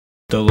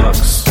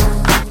Deluxe.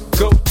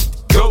 Go,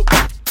 go,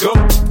 go,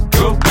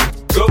 go,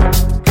 go,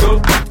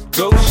 go,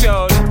 go,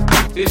 shorty.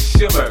 It's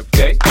your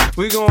birthday.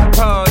 We gon'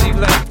 party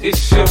like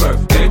it's your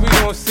birthday. We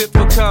gon' sip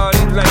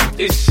Bacardi like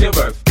it's your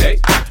birthday.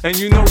 And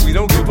you know we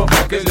don't give a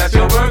fuck, it's not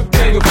your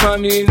birthday. You'll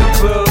find me in the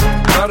club,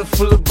 bottle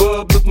full of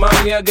bub. Look,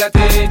 mommy, I got the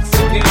head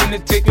sick into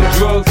taking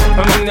drugs.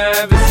 I'm into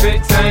having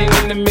sex, I ain't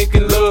into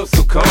making love.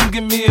 So come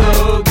give me a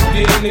hug if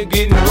you're into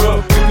getting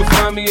rough. You can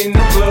find me in the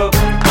club,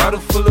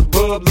 bottle full of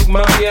bub. Look,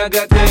 mommy, I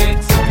got the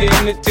head sick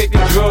into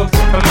taking drugs.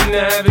 I'm into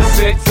having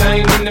sex, I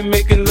ain't into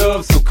making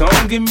love. So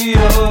come give me a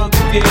hug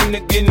if you're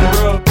into getting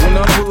rough. When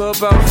I pull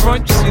up out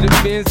front, you see the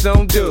Benz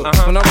on dub.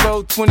 When I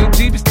roll 20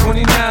 deep, it's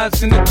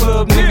 29s in the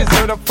club. Niggas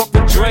heard I fuck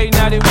with Dre,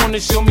 now they wanna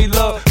show me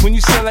love. When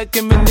you sound like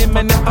Eminem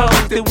and the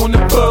O's, they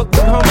wanna fuck.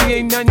 But homie,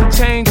 ain't nothing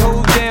changed,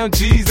 hold down,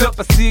 G's up.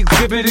 I see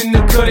exhibit in the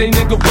cut, they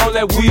nigga roll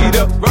that weed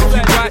up. If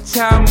you watch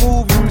how I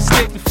move, you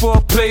mistake before I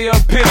play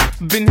up here.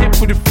 Been hit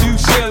with a few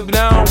shells, but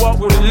I don't walk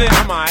with a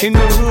limp. In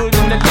the hood,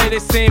 in the lady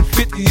saying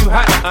 50, you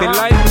hot. They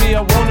like me,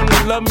 I want them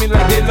to love me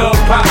like they love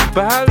pop.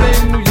 But holla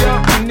in New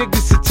York, the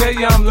niggas will tell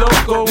you I'm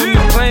loco. When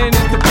the plan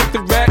is to put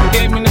the rap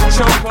game in the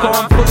choke.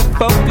 I'm full of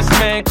focus,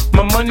 man.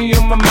 My money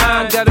on my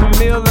mind, got a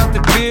meal out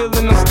the deal,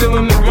 and I'm still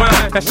in the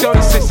grind. Now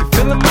shorty says she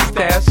feeling my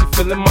style, she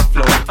feeling my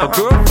flow. A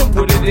girl from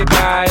Wooded, they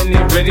buy and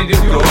they ready to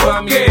go.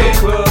 I'm in the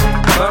club,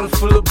 bottle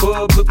full of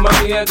bub. Look,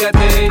 mommy, I got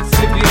the head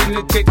sippy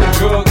into taking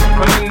drugs.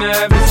 I'm into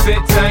having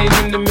sex, I ain't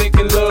into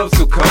making love.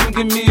 So come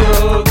give me a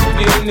hug if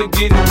you're into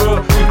getting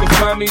rough. You can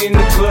find me in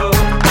the club,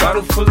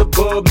 bottle full of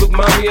bub. Look,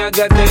 mommy, I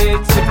got the head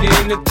sippy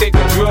into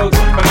taking drugs.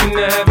 I'm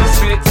into having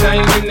sex,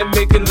 I ain't into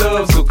making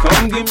love. So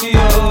come give me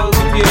a hug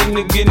if you're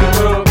into getting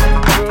rough.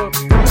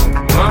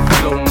 My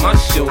flow, my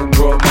show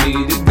brought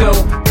me to go.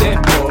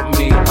 That brought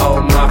me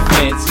all my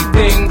fancy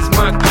things.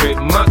 My crib,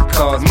 my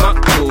cars, my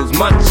clothes,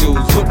 my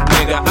jewels. Look,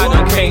 nigga, I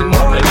done came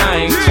up and I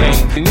ain't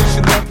changed. And you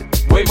should love it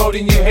way more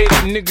than you hate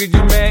it, nigga,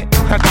 you mad?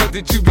 I thought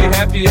that you be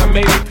happy I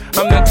made it.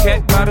 I'm that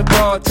cat by the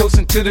bar,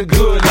 toasting to the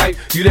good life.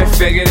 You that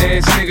faggot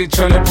ass nigga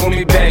tryna pull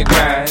me back,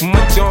 right?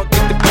 My junk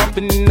get the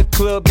bumpin' in the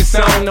club, it's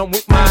on. I'm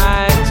with my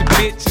eye at your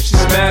bitch, if she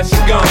smash, she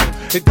gone.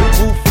 Hit the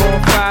roof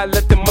on fire,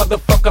 let the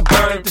motherfucker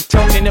burn. The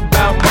talking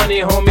about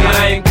money, homie,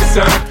 I ain't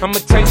concerned. I'ma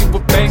tell you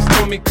what banks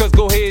told me, cause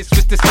go ahead,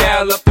 switch the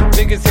style up. If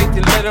niggas hate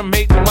to let them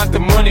hate them, watch the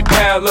money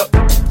pile up.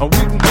 Or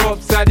we can go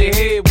upside their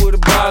head with a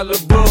bottle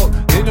of bug.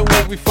 They know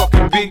what we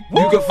fucking be.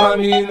 You can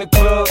find me in the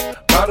club,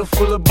 bottle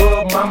full of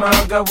bub. Mama,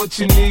 I got what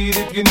you need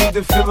if you need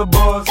to fill the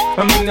bars.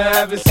 I'm into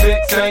having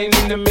sex, I ain't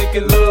into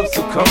making love.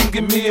 So come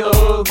give me a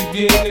hug if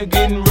you're into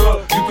getting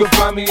rough. You can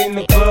find me in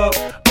the club,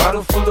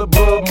 bottle full of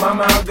bub.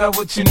 Mama, I got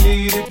what you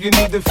need if you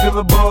need to fill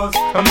the bars.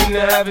 I'm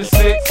into having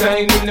sex, I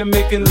ain't into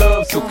making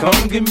love. So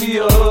come give me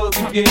a hug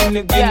if you're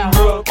into getting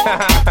rough.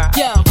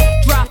 Yo,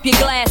 drop your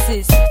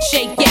glasses,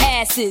 shake your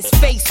asses,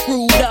 face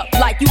screwed up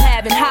like you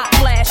having hot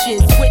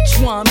flashes.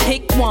 Which one?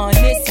 Pick one.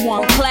 This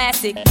one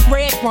classic.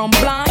 Red from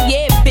blind,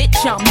 yeah, bitch,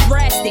 I'm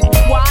drastic.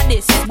 Why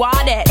this? Why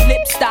that?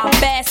 Lip stop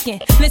basking.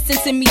 Listen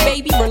to me,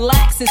 baby,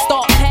 relax and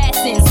start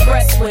passing.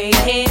 Expressway,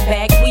 head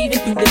back, weaving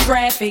through the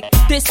traffic.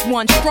 This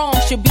one strong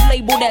should be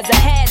labeled as a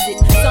hazard.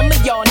 Some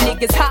of y'all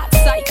niggas hot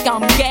psych,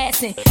 I'm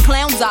gassing.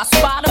 Clowns, I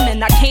spot them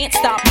and I can't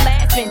stop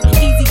laughing.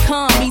 Easy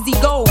come, easy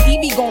go,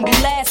 Evie gon' be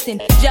lasting.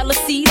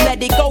 Jealousy,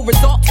 let it go,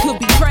 results could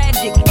be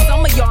tragic.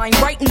 Some of y'all ain't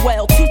writing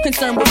well, too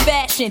concerned with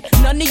fashion.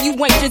 None of you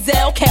ain't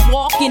Giselle, can't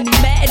walk and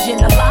imagine.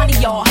 A lot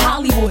of y'all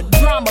Hollywood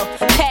drama,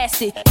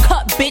 cast it.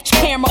 Cut bitch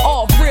camera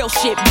off, real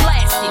shit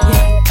blasted.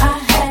 I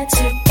had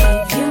to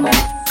give you more.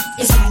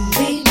 It's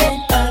only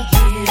been a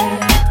year.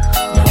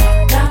 Now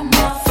I got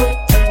my foot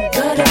through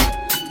the door,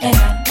 and I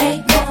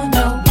ain't going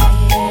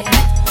nowhere.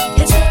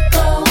 It took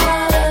a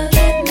while to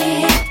get me,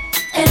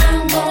 and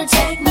I'm gonna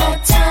take more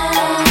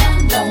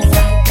time. Don't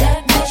fight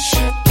that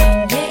bullshit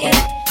when you're in.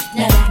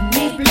 Now let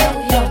me blow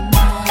your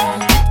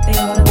mind. They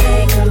wanna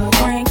make a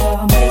prank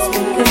or make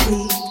me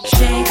complete.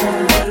 Shake her,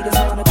 haters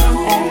wanna come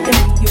after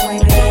me. You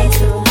ain't a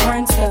gangster,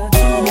 prankster,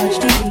 too much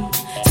to eat.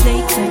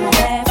 Snakes in my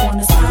bath,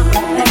 wanna stop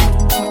my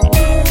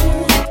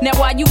pain. Now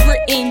why you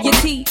gritting your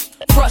teeth?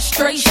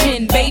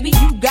 Frustration, baby,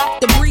 you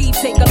got to breathe.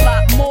 Take a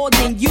lot more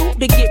than you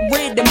to get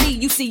rid of me.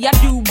 You see, I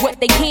do what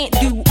they can't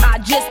do, I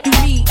just do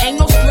me. Ain't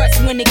no stress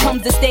when it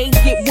comes to stage,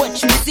 get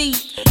what you see.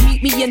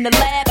 Meet me in the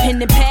lab,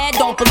 pen and pad,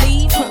 don't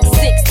believe.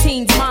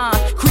 16's mine,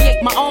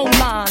 create my own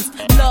lines.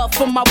 Love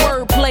for my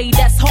wordplay,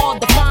 that's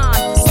hard to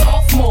find.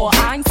 Sophomore,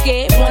 I ain't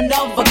scared, one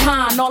of a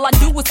kind. All I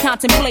do is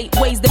contemplate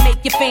ways to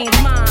make your fans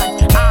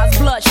mine. Eyes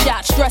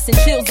bloodshot, stress and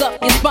chills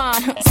up your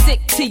spine. Sick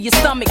to your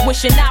stomach,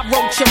 wishing I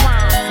wrote your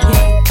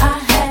rhyme. I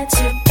had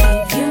to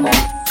give you more.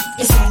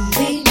 It's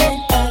only been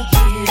a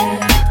year.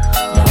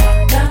 Now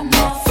I got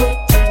my foot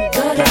through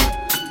the door,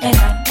 and I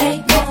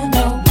ain't going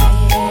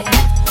nowhere.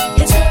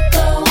 It took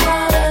a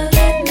while to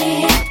get me,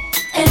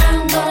 and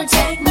I'm gonna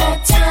take more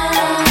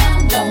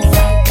time. Don't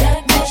fight that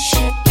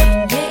bullshit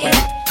when you're in.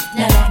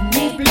 Now let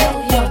me blow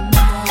your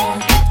mind.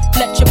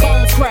 Let your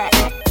bones crack,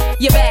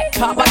 your back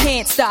pop, I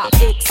can't stop.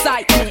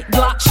 Excitement,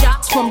 block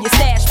shots from your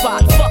stash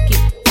spot. Fuck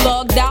it,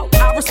 plug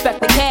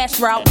cash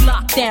route,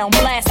 lockdown,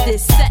 blast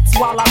this sets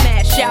while I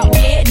mash out.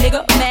 Yeah,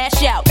 nigga,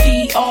 mash out.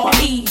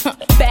 D-R-E,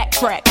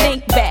 backtrack,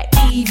 think back.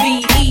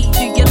 E-V-E,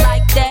 do you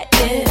like that?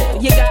 Yeah,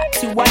 you got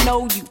to, I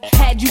know you.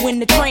 Had you in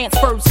the trance,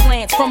 first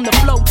glance from the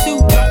flow too.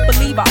 Don't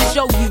believe I'll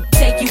show you,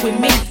 take you with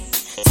me.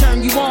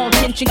 Turn you on,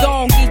 tension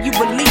gone, give you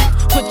relief.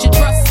 Put your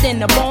trust in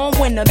the born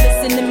winner,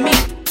 listen to me.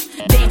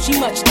 Damn, she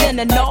much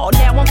thinner, no,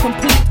 now I'm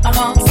complete.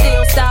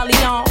 Still styling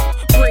on.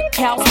 Brick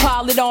house,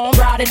 pile it on,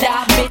 ride or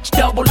die, bitch,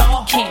 double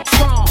R. Can't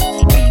strong,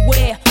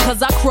 beware,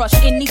 cause I crush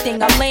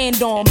anything I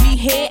land on. Me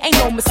here ain't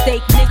no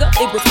mistake, nigga,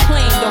 it was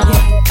planned on.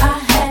 I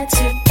had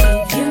to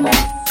give you more.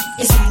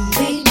 It's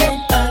only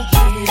been a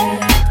year.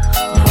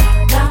 Now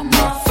I got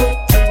my foot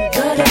through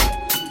the door,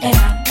 and I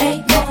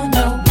ain't going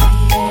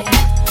nowhere.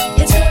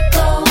 It took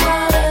a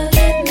while to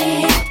get me,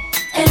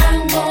 and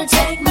I'm gonna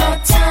take my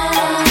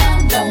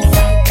time. Don't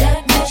fight that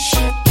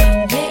bullshit in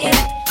your ear.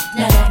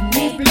 Now let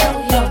me blow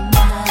your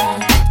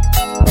mind.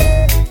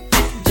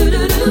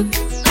 Do-do-do,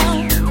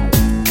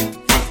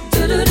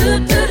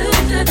 do-do-do-do-do-do-do.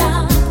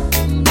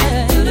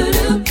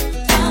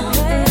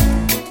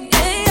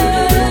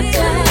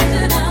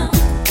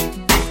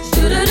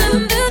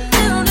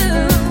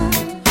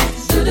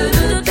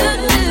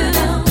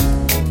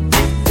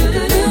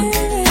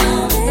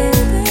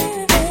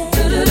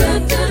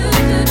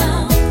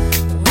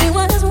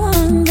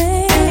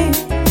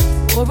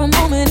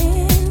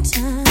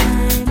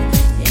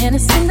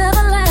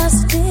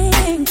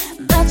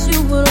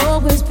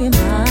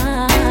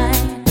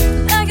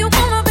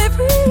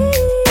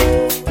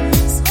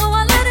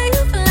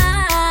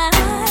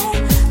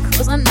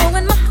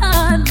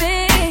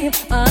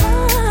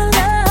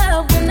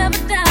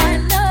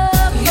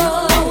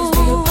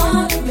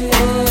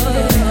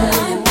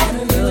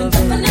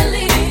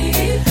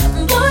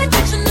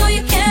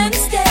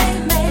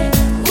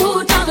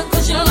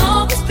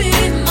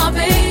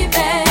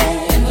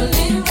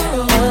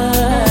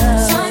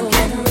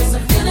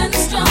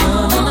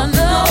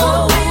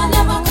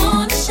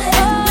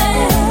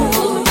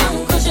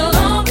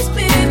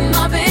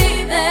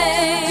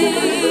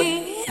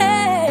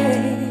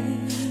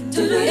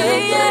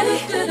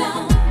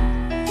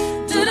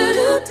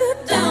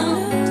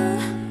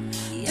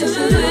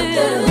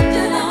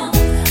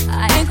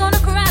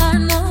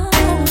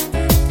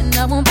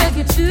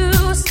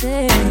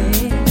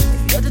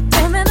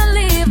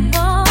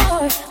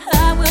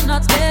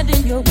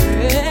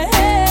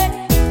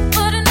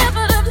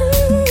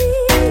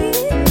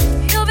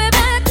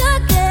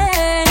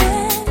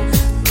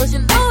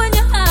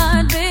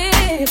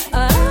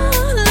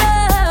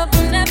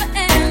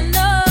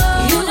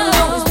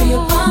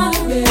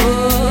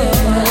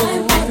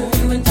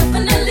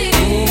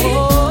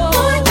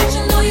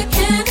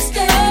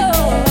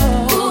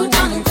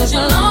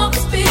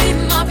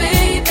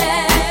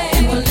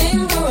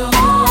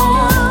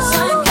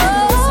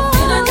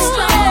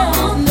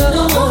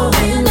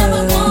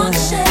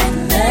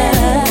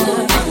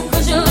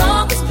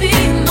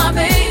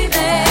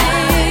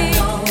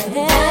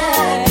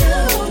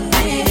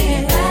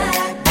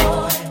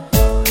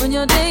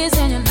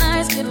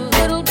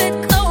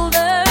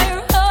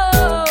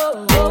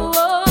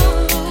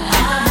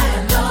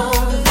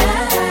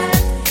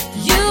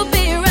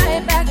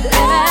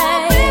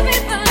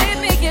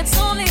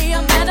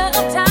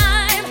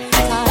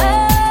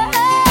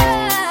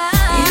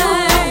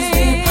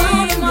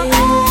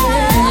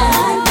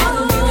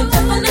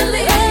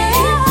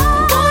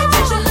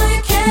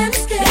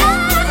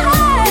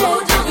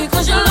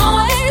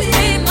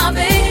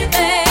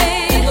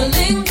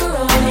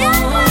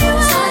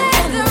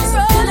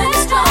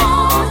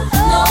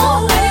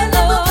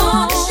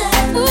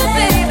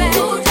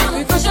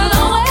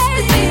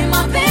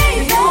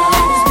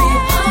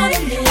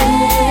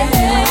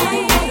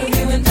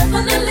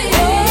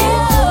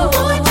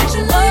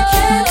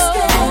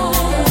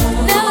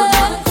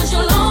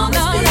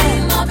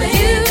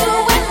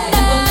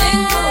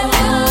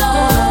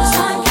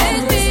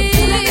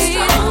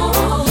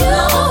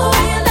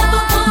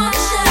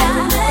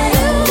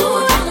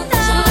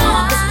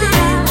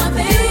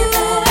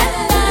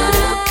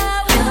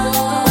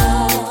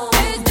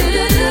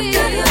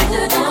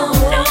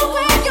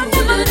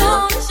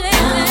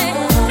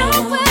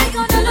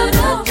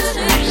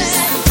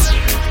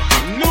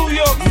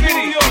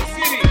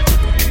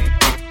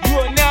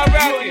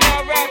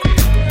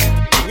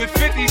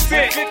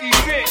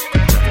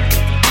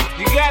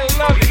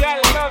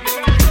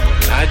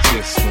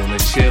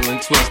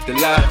 twist the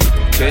lot.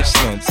 Bitch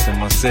stunts in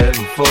my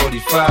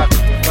 745.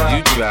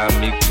 You drive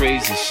me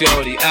crazy,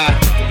 shorty. I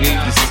need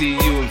to see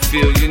you and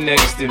feel you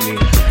next to me.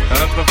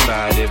 I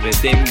provide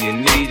everything you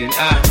need, and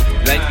I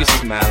like your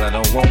smile. I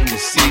don't want to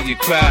see you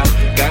cry.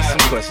 Got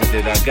some questions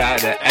that I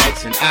gotta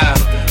ask, and I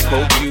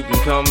hope you can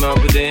come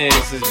up with the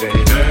answers,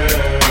 baby.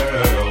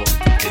 Girl,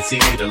 it's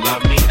easy to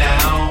love me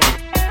now.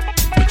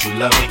 Would you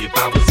love me if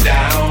I was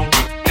down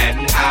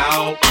and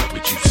out?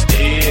 Would you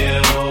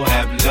still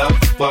have love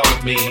for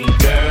me,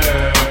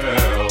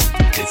 girl?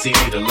 It's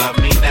easy to love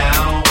me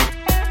now.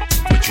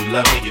 Would you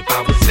love me if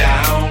I was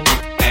down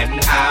and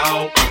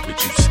out?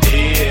 Would you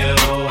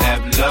still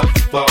have love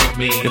for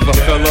me. If I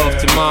fell off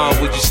tomorrow,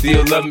 would you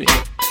still love me?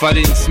 If I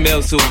didn't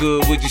smell so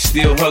good, would you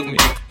still hug me?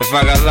 If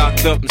I got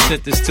locked up and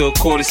sentenced to a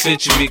quarter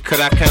century, could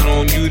I count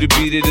on you to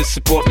be there to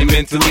support me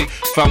mentally?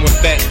 If I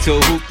went back to a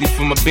hoopty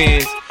for my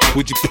bands,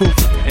 would you poof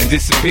and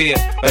disappear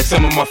like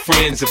some of my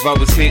friends? If I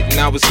was hit and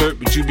I was hurt,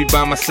 would you be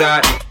by my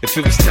side? If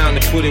it was time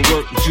to put in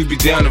work, would you be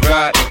down to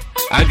ride?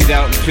 I get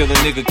out and kill a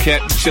nigga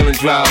cap, you chillin'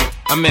 drive.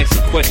 I'm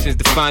asking questions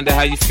to find out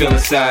how you feel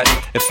inside.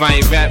 If I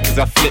ain't rap cause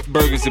I flip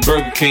burgers at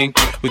Burger King,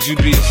 would you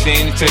be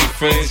ashamed to tell your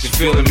friends you're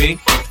feeling me?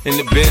 In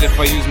the bed, if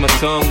I use my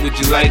tongue, would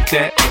you like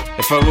that?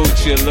 If I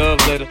wrote you a love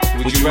letter,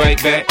 would you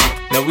write back?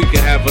 Now we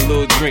can have a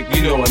little drink,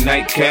 you know, a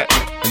nightcap,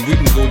 and we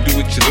can go do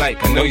what you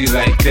like, I know you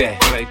like that.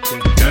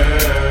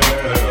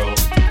 Girl,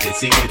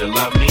 it's easy to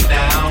love me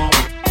now.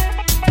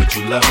 Would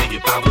you love me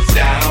if I was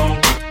down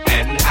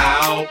and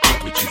out?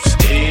 Would you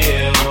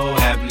still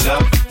have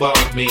love for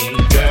me?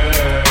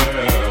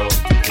 Girl,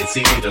 it's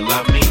easy to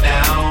love me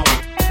now.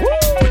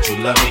 Would you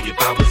love me if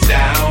I was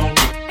down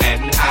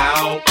and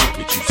out?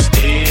 Would you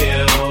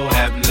still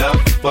have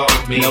love for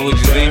me? Now would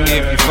you leave me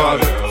if your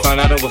father found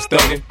out I was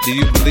thuggin'? Do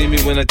you believe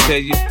me when I tell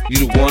you,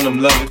 you the one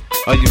I'm loving?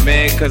 Are you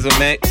mad cause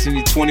I'm asking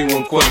you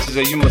 21 questions?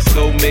 Are you my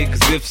soulmate?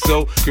 Cause if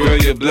so, girl,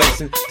 you're a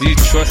blessing. Do you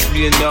trust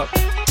me enough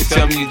to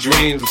tell me your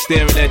dreams? I'm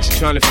staring at you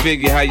trying to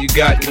figure how you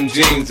got them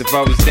jeans. If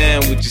I was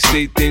down, would you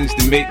say things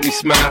to make me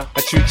smile?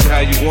 I treat you how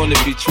you wanna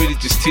be treated,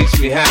 just teach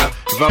me how.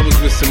 If I was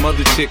with some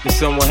other chick and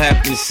someone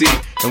happened to see,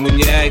 and when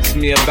you asked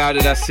me about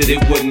it, I said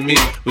it wasn't me,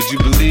 would you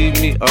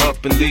believe me or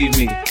up and leave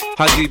me?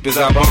 How deep is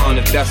our bond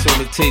if that's all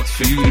it takes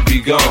for you to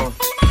be gone?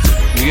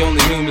 We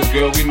only humans,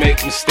 girl, we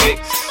make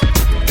mistakes.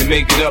 To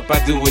make it up, I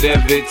do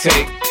whatever it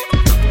takes.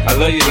 I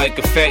love you like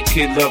a fat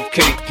kid love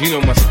cake. You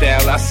know my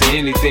style, I say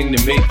anything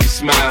to make you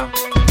smile.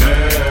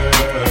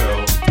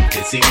 Girl,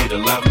 it's easy to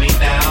love me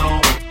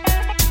now.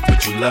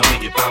 Would you love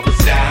me if I was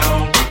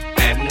down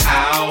and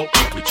out?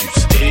 Would you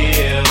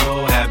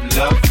still have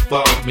love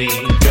for me?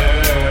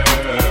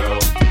 Girl,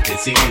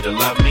 it's easy to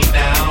love me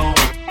now.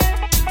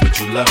 Would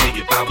you love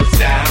me if I was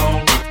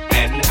down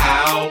and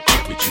out?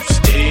 Would you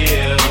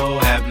still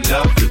have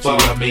love for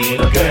me?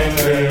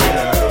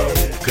 Girl,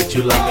 could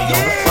you love me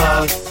on the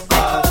bus?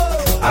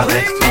 I'll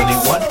ask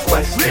 21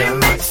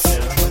 questions,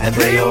 and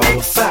they all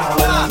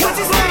about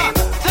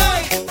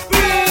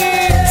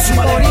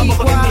Súmale mambo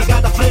pa' que mi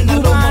gata prenda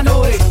los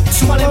manores.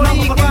 Súmale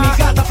mambo pa' que mi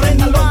gata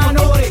prenda los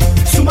manores.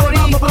 Súmale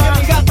mambo pa' que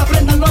mi gata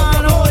prenda los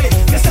manores.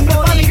 Que se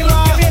preparen que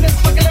lo que viene es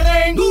pa' que le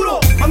den duro.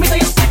 Mamita,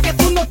 yo sé que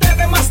tú no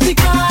debes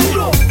masticar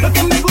duro. Lo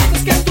que me gusta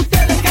es que tú te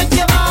dejas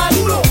llevar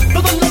duro.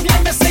 Todos los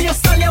viernes ella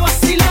sale a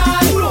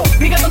vacilar duro.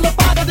 Mi gata no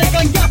para de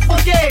cantar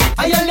porque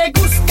a ella le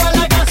gusta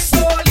la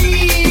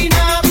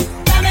gasolina.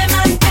 Dame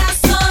más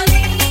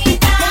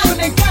gasolina. Como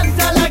le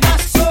encanta la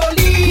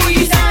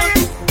gasolina.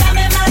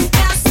 Dame más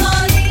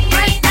gasolina.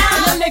 A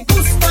ella le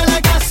gusta la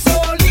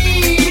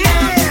gasolina.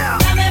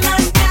 Dame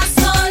más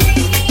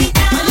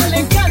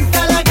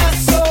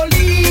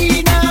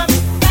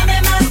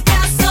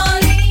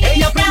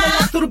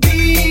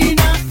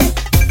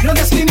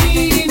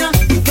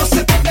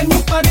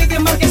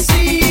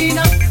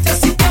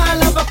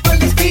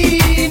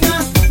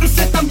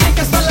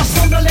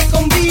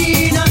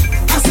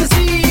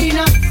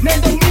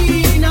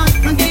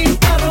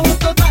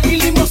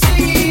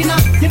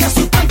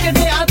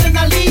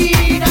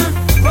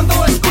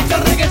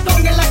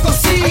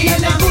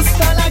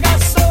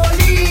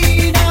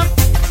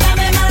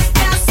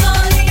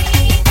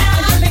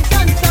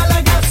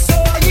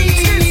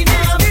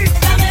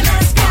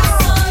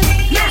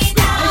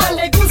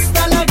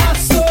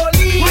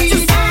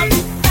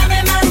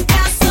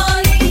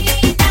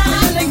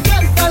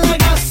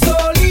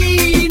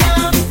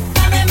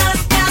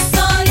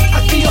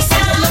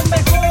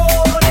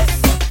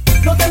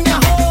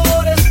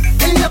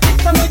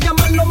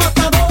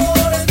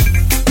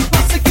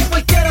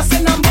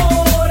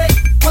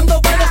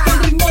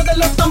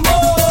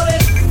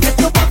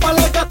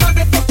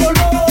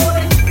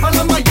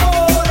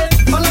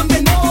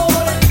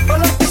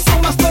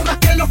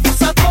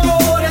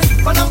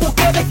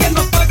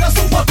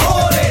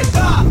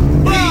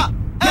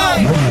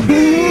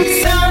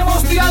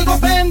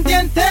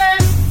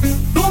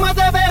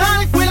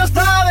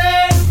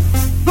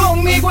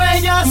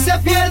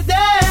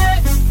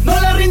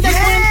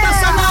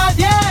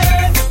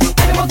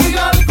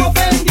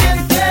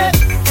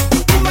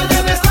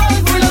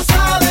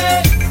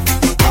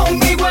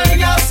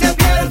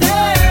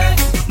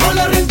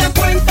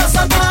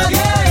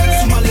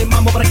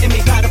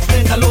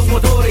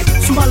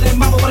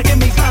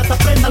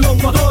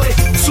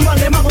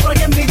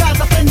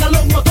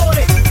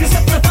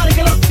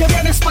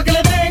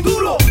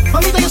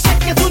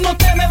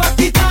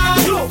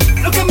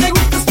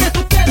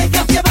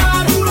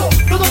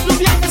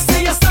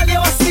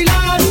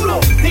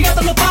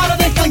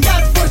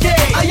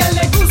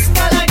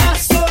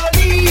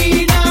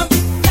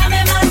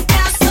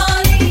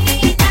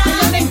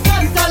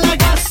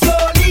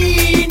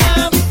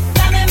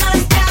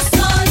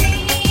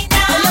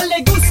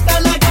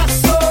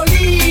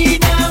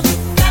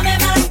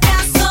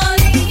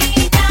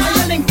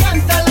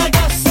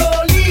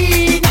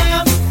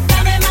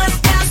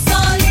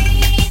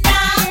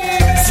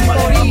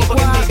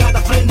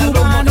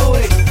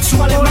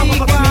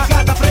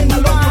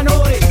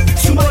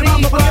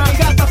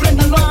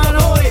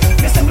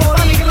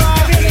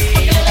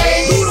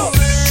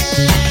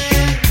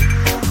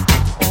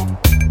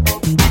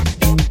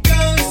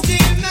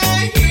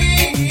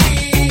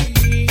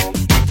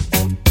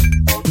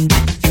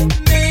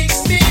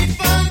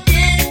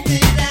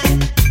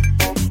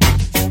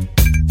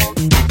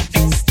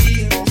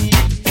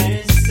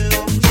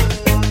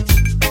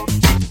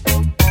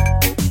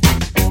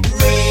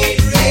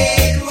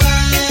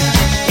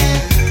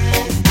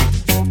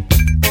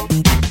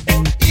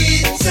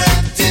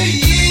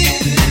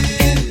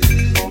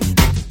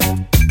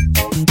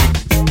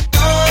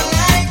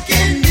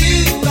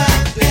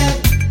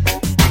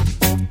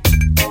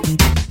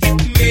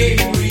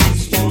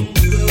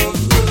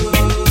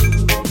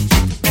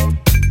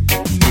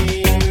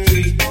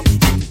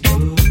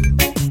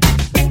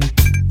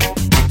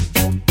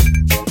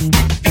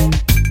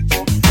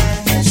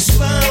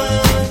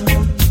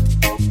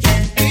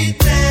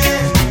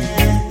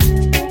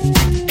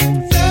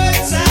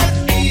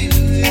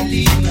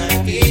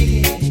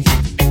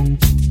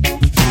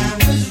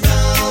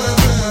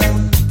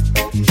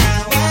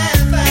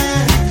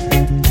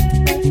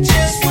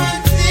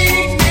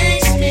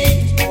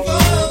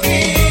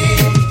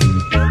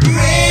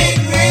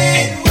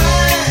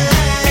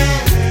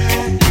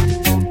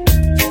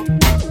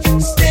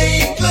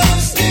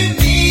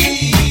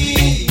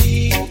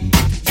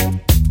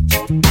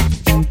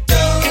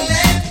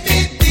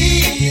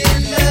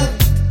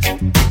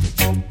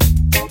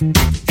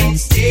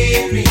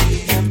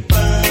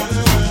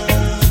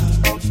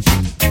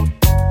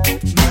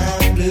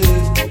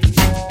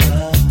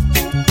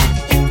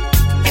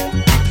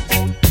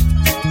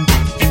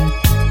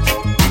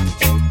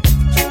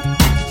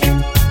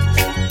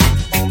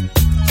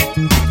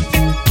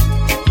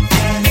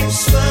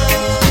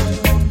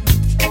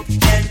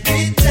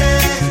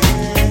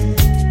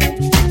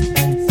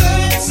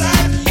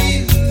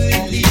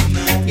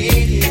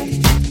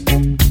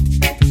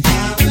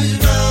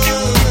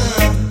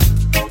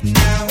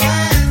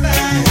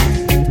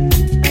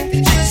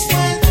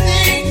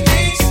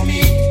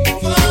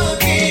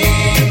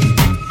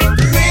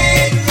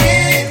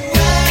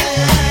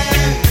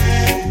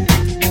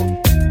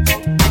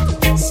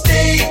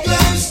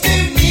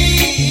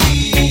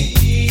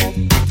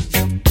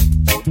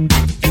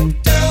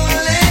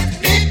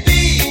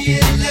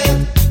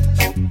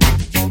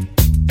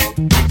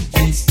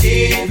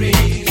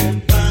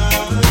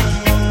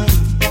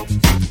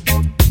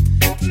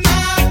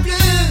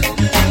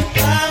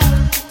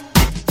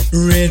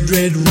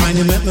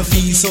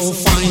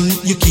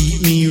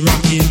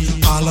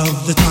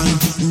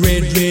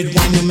red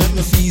wine, you make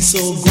me feel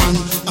so grand.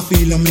 I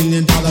feel $1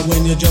 million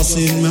when you're just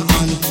in my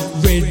hand.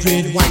 Red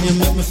wine, you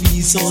make me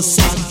feel so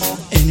sad.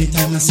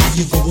 Anytime I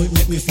see you go, it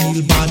make me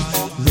feel bad.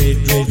 Red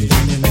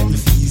wine, you make me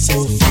feel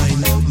so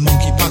fine.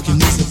 Monkey packing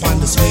music on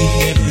the sweet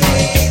hip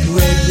line.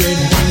 Red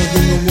wine, you do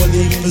me whole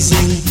heap of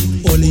zing.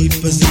 Whole heap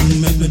of zing,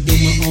 make me do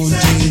my own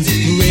thing.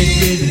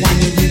 Red wine,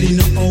 you really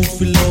know how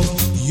to love.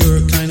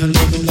 You're kind of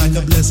loving like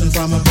a blessing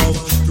from above.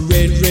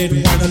 Red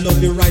wine, I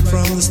love you right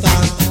from the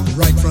start.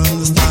 Right from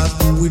the start,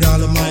 with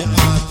all of my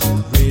heart.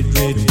 Red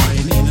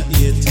wine in a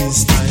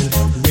 80s style.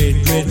 Red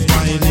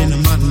wine in a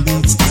modern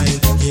beat style.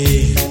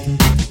 Yeah.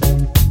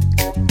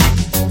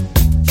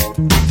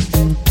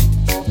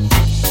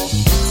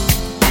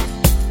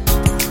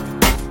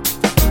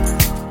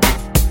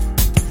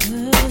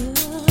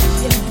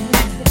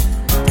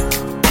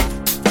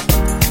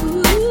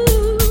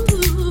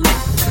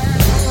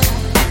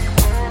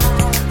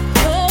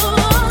 Oh,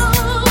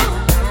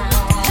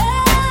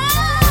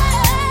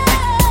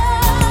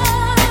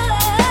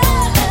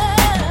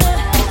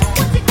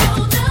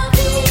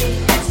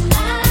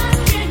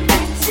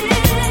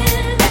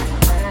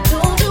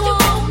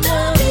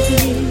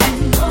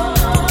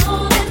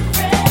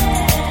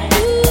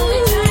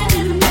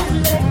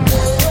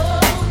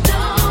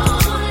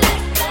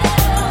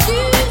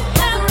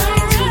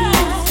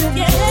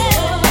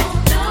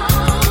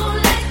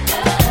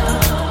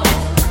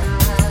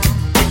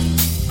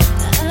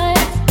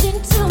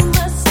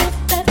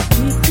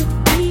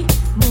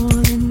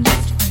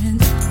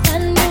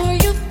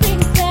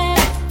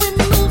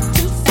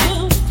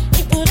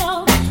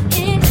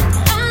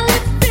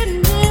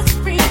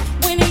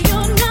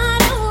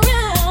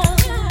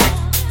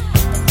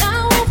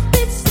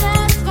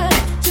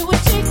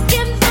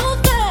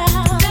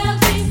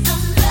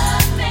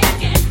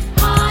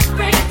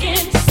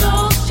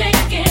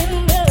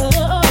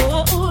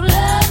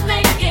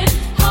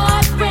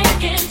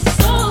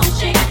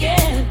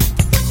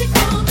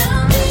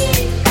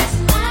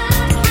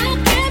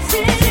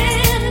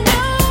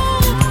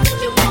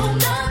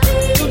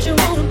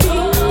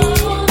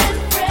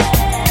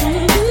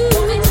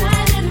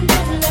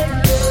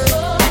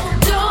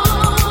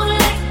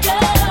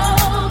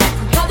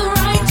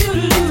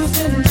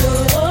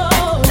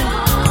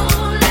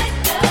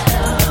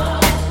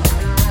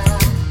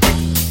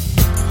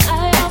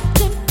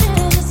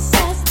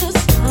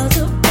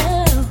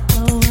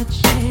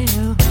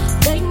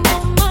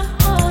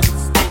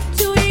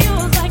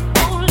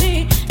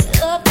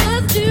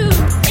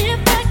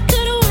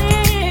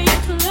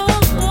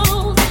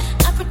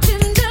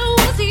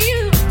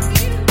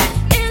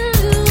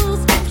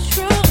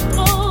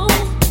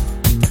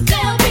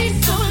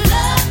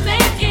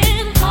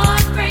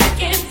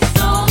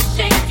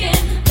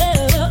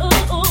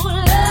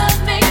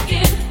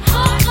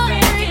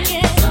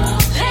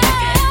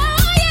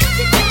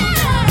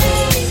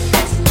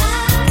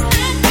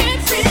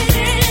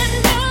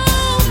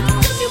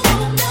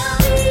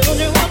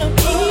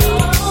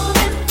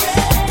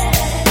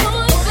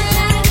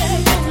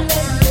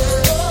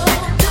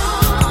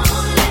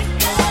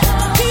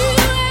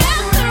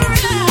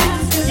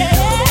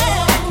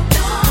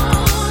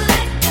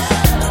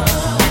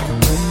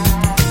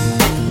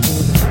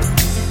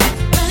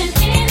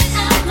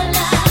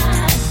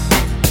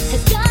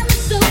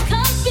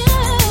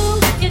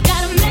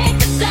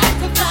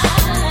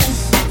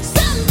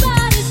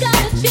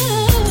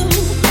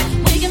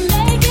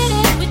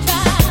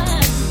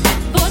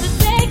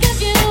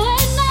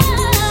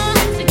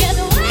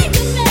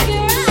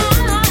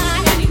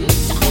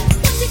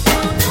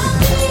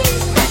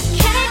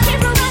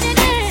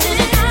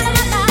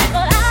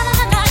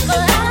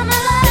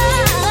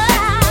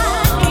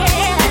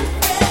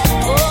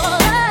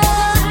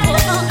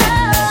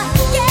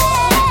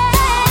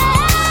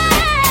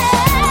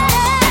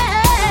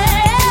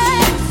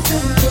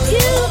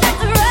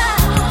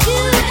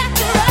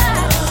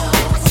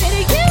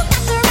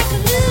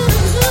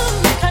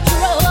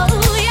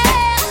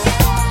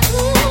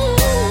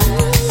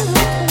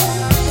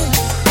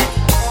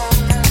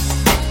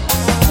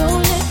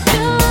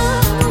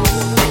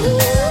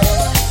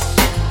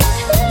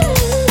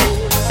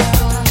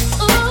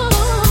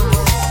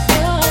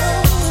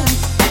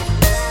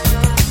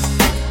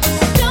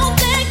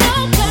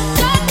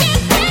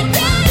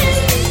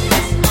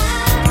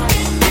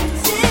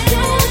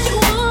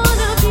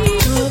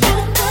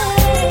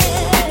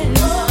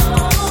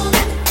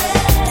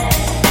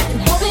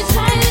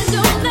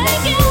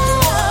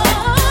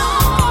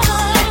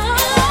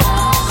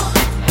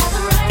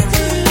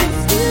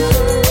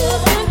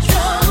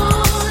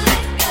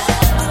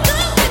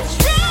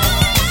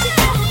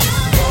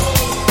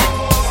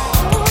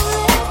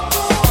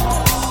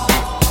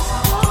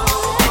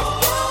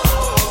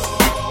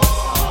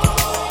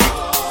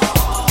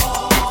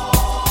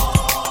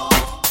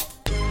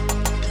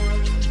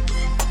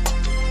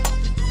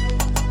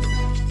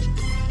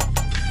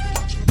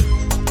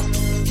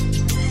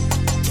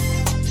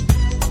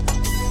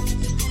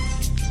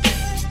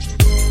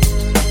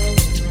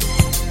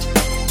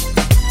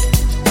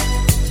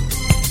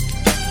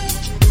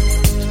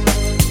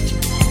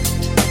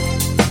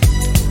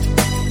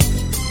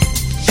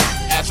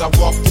 As I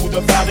walk through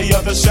the valley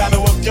of the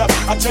shadow of death,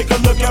 I take a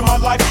look at my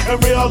life and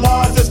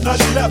realize there's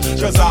nothing left.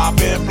 Cause I've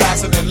been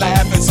blasting and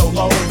laughing so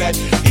long that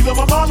even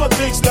my mama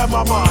thinks that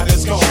my mind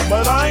is gone.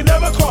 But I ain't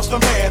never crossed a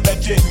man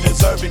that didn't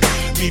deserve it.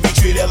 Me be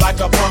treated like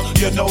a punk,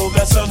 you know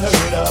that's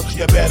unheard of.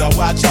 You better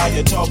watch how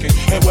you're talking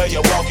and where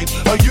you're walking,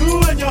 or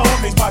you and your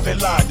homies might be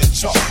lined in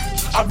chalk.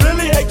 I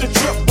really hate the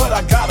trip, but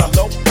I gotta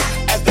low.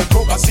 As they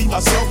broke, I see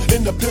myself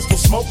in the pistol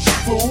smoke.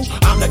 Fool,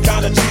 I'm the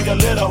kind of G the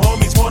little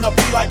homies wanna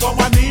be like, on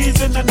my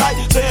knees in the night,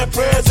 saying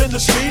prayers in the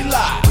street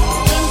light.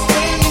 Been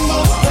spending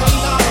most of the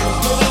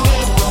night living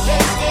in the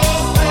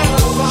gangster's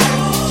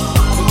paradise.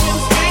 Been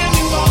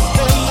spending most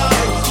of the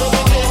night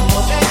living in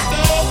the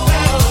gangster's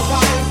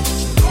paradise.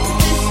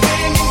 Been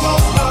spending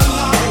most of the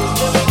night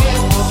living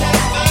in the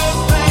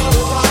gangster's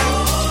paradise.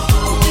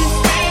 Been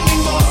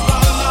spending most of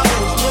the night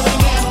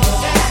living in the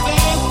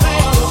gangster's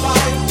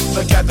paradise.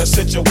 Look at the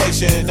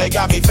situation they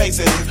got me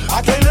facing.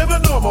 I can't live a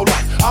normal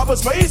life. I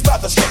was raised by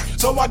the state,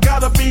 so I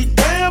gotta be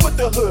down with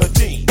the hood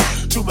team.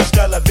 Too much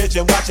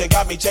television watching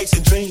got me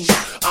chasing dreams.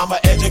 I'm an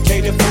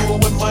educated fool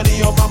with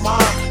money on my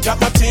mind. Got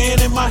my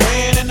 10 in my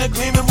hand and a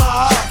gleam in my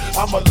eye.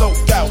 I'm a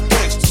low-out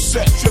gangster,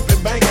 set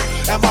tripping banger,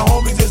 and my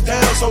homies is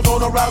down, so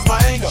don't arouse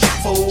my anger.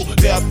 Fool,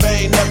 death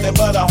ain't nothing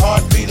but a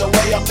heartbeat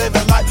away. I'm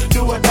living life,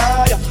 do or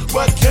die.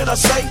 What can I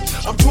say?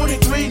 I'm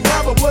 23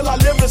 now, but will I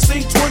live to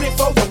see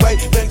 24? The way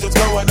things is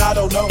going, I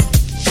don't know.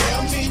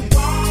 Tell me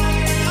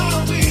why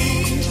are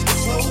we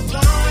so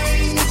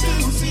blind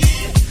to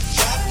see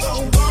that the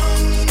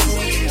ones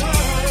we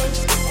hurt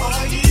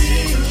are you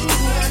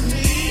and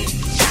me?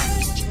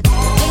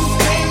 Been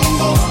spending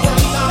most of the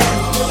night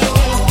living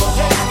in the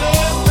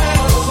gangster's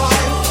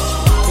paradise.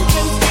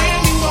 Been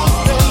spending most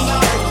of the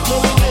night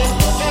living in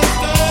the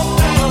gangster's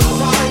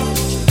paradise.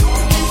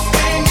 Been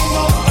spending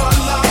most of the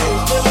night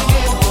living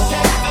in the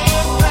gangster's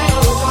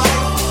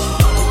paradise.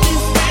 Been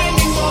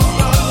spending most of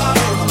the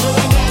night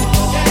living in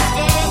the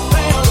gangster's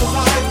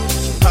paradise.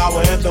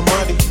 Power and the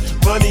money,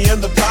 money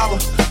and the power.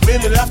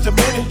 Minute after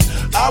minute,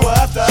 hour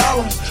after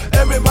hour,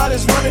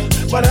 everybody's running,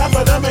 but half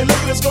of them ain't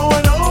looking what's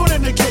going on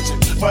in the kitchen.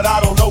 But I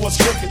don't know what's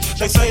cooking.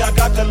 They say I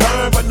got to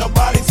learn, but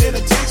nobody's here to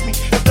teach me.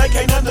 If they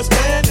can't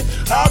understand it,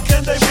 how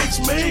can they reach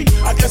me?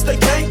 I guess they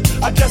can't,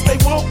 I guess they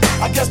won't,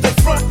 I guess they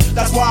front.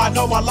 That's why I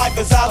know my life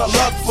is out of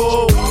luck,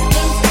 fool.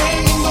 Been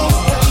spending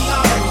most of the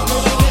night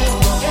living in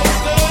the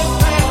gangster's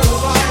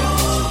paradise.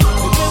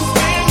 Been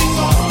spending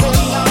most of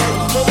the night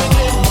living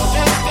in the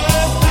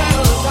gangster's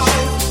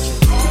paradise.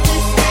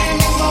 Been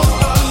spending most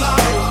of the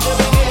night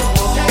living in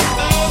the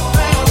gangster's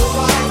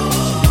paradise.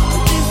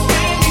 Been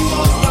spending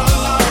most of the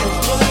night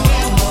living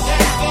in the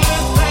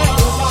gangster's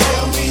paradise.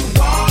 Tell me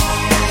why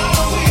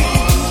are we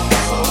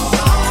so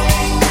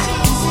blind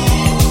to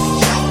see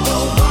that the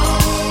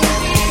ones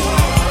we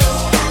hurt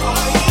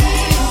are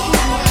you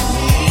and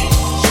me?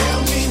 Tell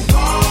me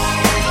why are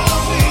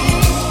we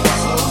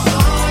so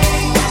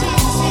blind to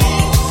see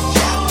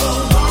that the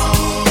ones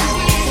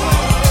we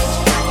hurt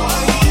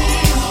are you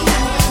and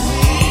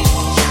me?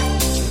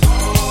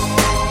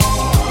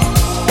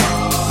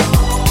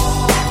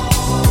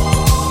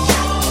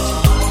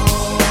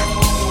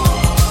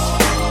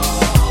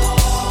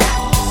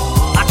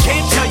 I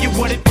can't tell you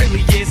what it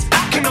really is.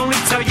 I can only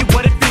tell you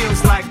what it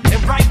feels like.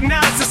 And right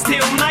now it's a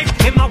steel knife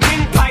in my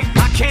windpipe.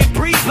 I can't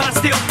breathe, but I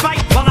still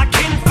fight while I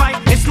can fight.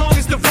 As long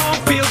as the wrong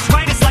feels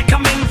right, it's like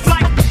I'm in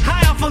flight.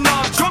 High off of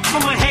love, drunk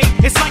from my hate.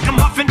 It's like I'm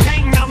huffing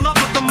pain. I love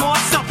her, the more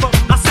I suffer,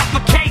 I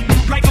suffocate.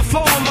 Right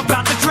before I'm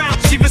about to drown,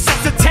 she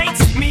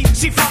resuscitates me.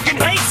 She fucking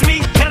hates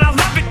me, and I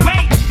love it.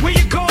 Wait, where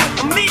you going?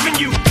 I'm leaving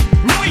you.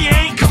 No, you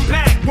ain't come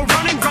back. We're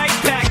running right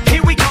back.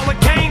 Here we go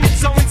again.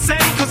 It's so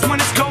insane, cause when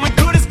it's going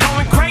good, it's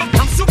going great.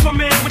 I'm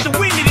Superman with the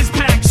wind in his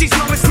back. She's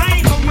no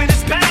slave, but when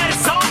it's bad,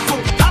 it's awful.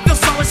 I feel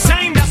so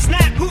ashamed. I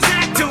snap. Who's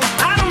that dude?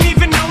 I don't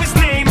even know his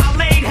name. I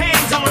laid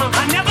hands on him.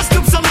 I never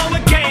stoop so low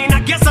again. I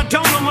guess I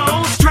don't know my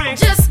own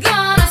strength. Just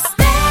gonna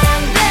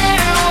stand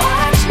there and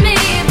watch me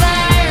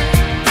burn.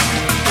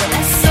 But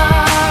that's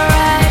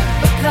alright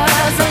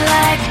because I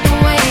like the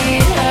way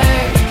it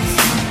hurts.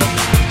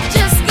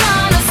 Just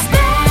gonna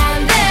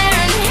stand there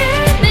and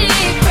hear me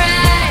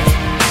cry.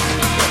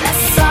 But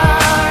that's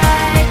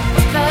alright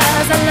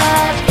because I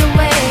love the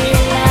way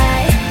you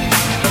lie.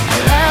 I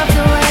love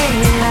the way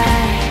you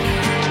lie.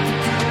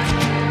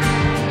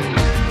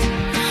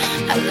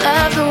 I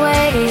love the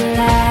way you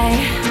lie.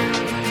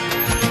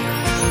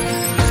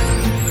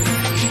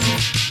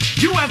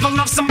 You ever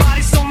love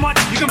somebody so much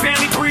you can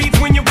barely breathe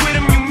when you're with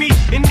them? You meet,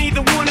 and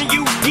neither one of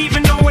you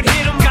even know it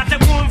hit them. Got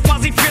that warm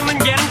fuzzy feeling,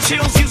 yeah, them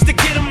chills used to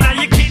get them. Now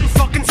you're getting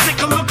fucking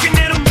sick of looking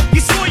at them.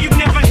 You swore you'd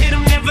never hit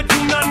them, never do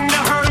nothing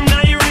to hurt them.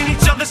 Now you're in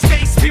each other's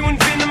face, spewing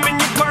venom in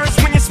your words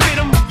when you spit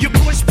them. You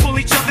push, pull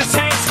each other's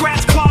hands,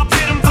 scratch, claw,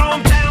 pit them, throw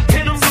them down,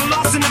 pin them. So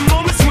lost in the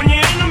moments when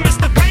you're in them, it's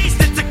the face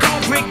that's a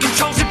cold break,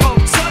 controls your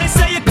boat. So they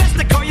say it's best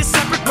to go your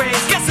separate ways.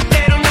 Guess that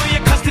they don't know you,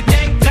 cause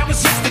today, that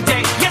was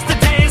yesterday.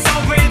 Yesterday is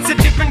over, it's a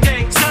different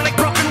day. Sound like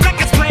broken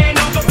records playing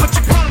over, but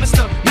you promised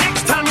them. Next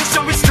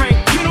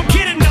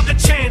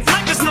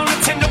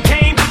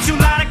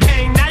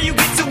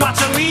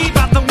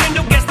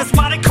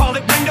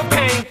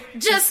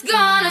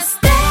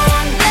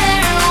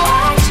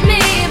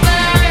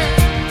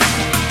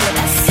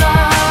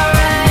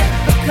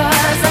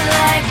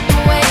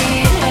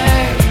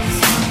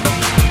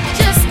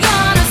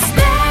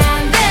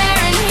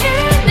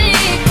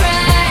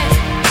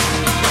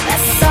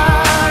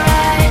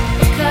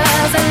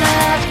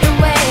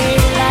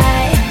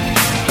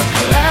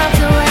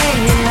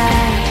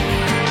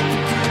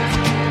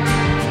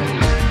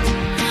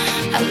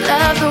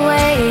love the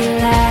way you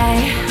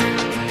lie.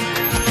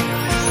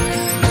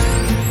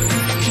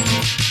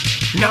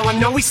 Now I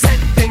know we said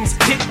things,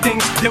 did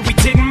things that we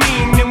didn't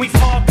mean, and we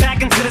fall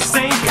back into the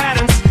same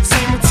patterns,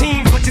 same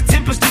routine, but your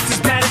temper's just as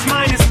bad as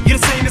mine is. You're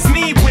the same as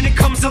me when it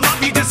comes to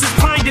love, you just as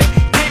blinded.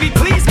 Baby,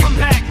 please come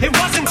back. It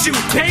wasn't you,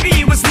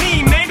 baby, it was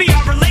me. Maybe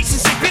our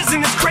relationship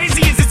isn't as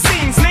crazy as it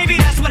seems. Maybe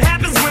that's what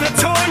happens when a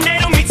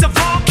tornado meets a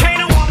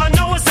volcano. All I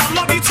know is I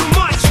love you too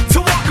much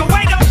to walk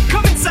away. Don't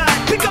come inside,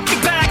 pick up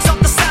your bags off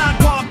the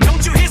sidewalk.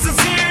 Don't you hear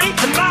sincerity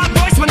in my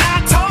voice when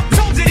I talk?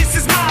 Told you this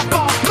is my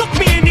fault. Look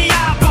me in the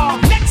eyeball.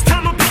 Next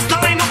time I'm pissed,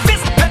 I ain't no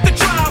fist at the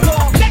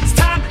drywall. Next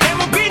time, there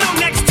will be no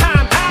next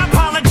time. I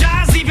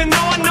apologize, even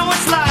though I know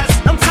it's lies.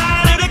 I'm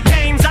tired of the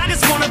games, I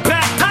just want her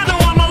back. I know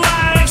I'm a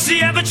liar. If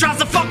she ever tries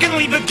to fucking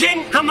leave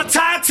again, I'ma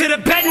tie her to the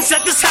bed and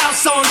set this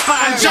house on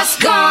fire. I'm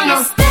just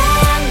gonna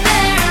stand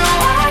there and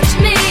watch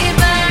me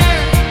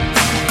burn.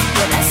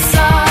 But that's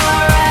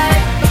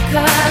alright,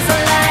 because I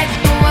like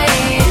the way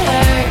it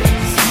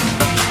hurts.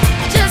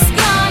 Just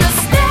gonna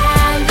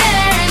stand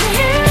there and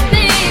hear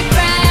me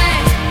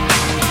cry.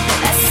 But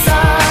that's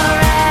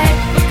alright,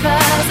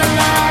 because I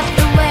like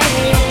the way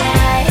you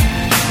lie.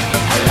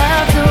 I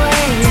love the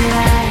way you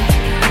lie.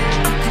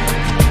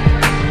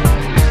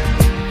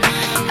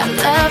 I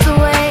love the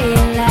way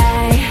you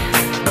lie.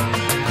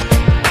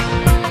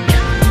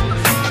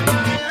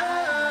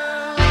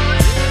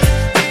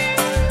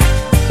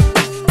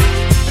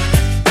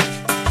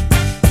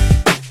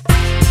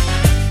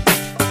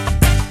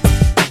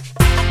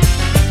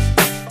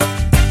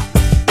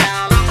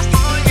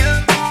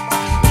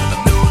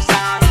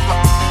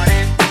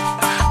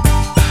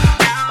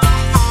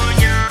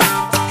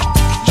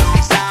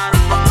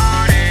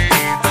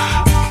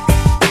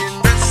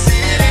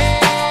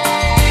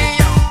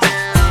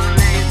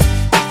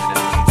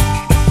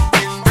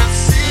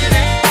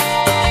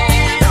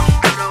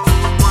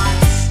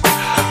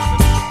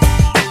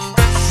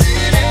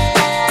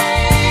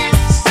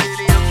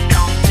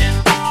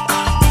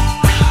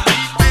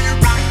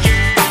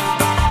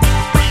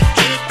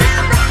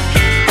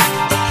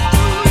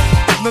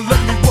 Now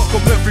let me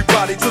welcome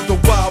everybody to the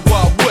Wild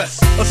Wild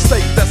West, a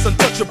state that's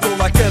untouchable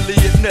like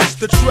Elliot Ness.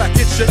 The track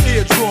hits your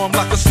eardrum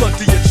like a slug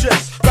to your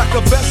chest. Back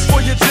a vest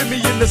for your Jimmy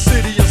in the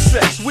city of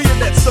sex. We in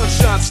that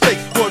sunshine state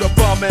where the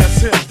bomb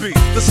ass him be.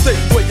 The state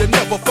where you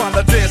never find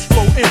a dance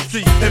floor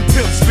empty and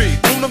pimp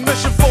speed. On a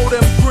mission for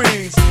them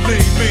greens.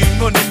 Lean, mean,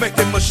 money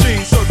making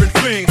machines serving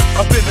fiends.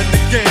 I've been in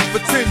the game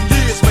for 10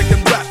 years making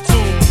rap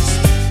tunes.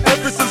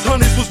 Ever since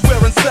Honeys was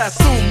wearing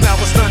Sassoon, now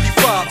it's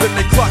 95 and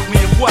they clock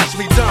me and watch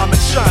me diamond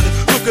shining,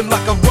 looking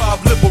like a Rob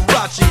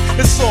Liberace.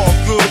 It's all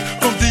good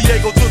from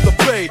Diego to the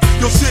Bay.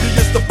 Your city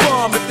is the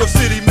bomb if your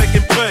city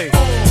making pain.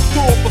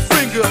 Throw up a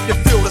finger if you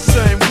feel the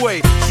same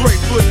way.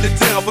 Straight putting it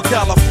down for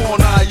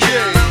California,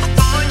 yeah.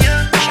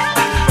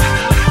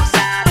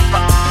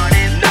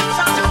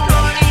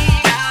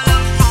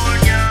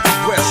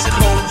 West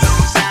Coast.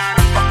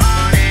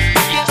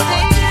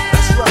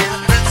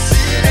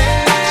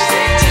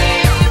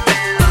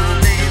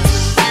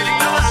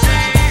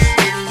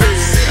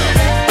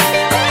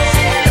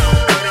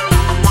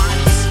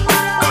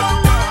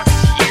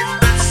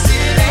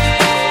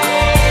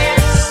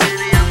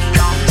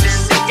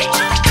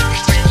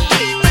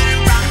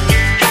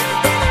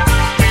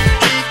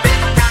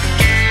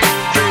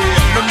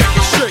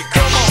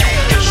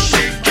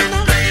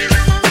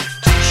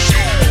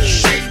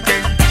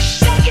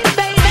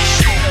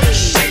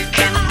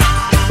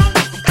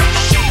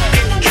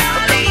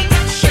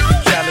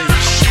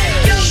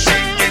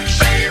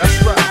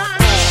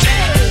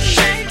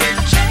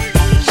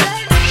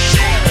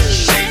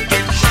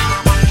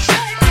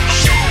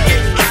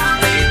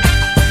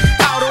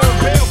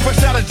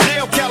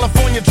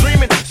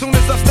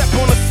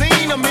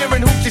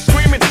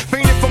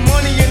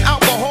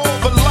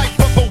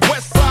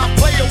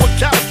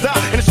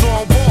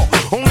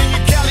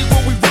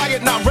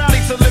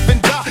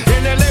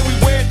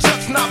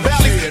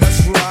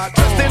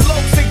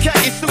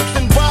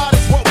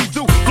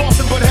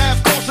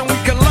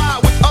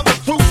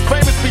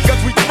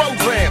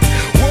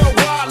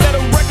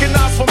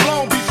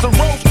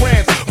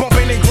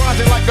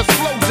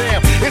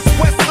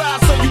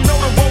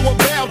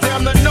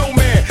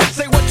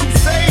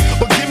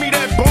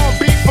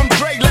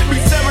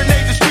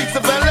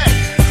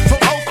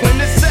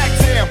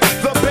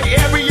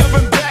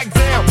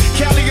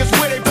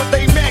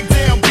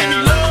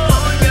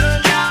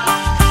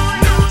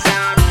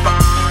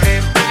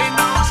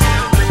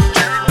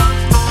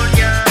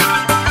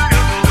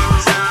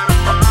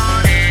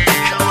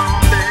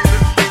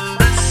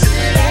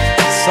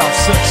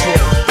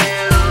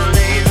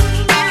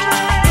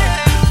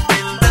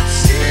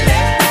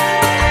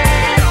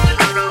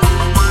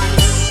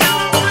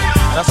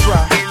 That's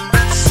right.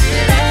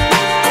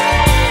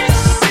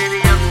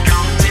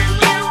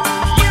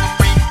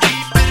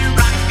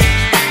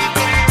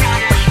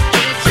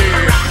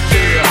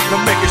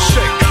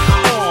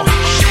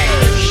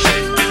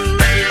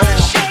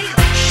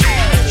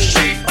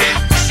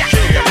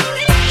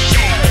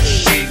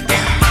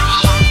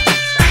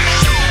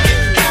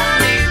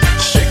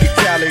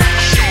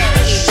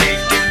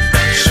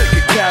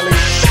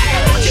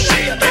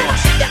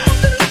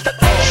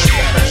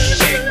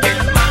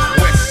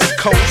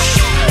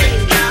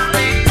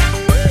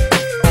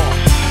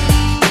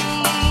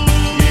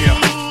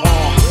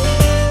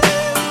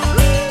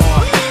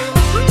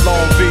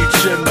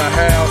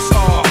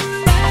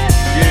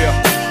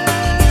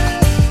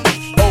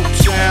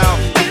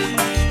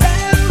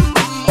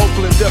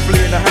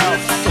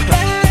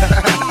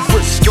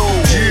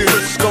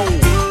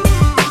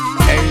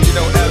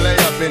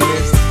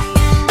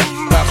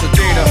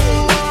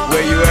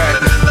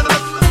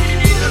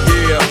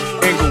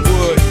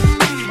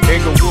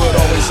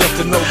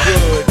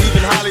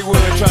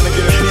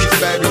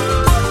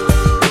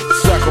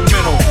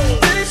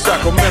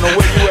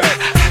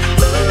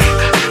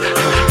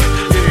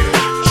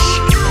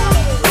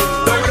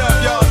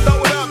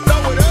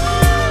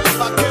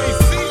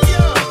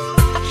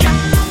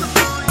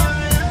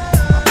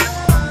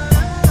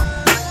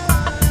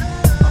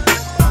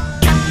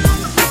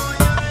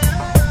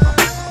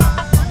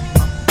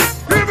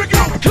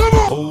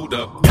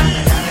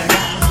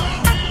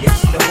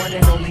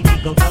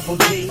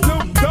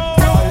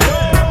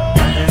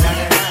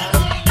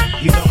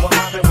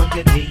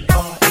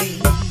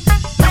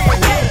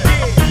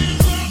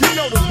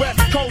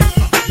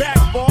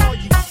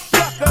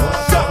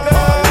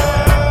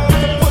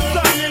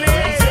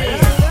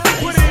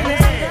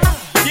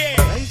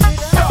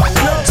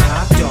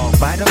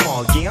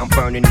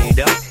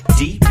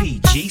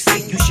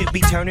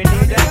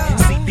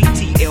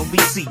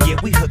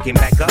 we hooking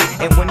back up.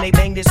 And when they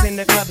bang this in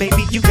the club,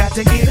 baby, you got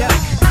to get up.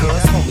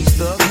 Cause homies,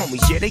 thug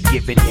homies, yeah, they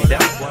giving it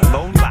up.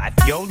 Low life,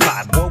 yo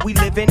life, boy, we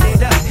living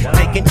it up.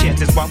 Taking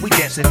chances while we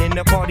dancing in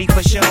the party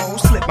for show.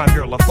 Slip my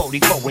girl a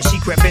 44 when she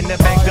crept in the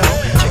back door.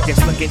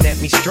 Chickens looking at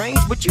me strange,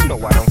 but you know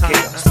I don't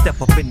care.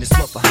 Step up in this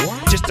mother,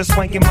 just a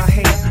swank in my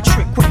hair.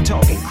 Trick, quick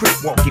talking, quick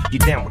walk if you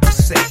down with the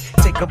set.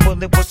 Take a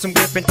bullet with some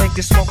grip and take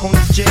the smoke on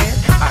this jet.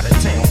 Out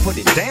of town, put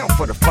it down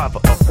for the father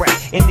of rap.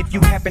 And if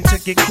you happen to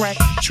get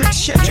cracked, trick,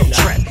 shut your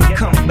trap.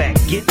 Come back,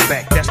 get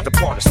back, that's the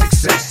part of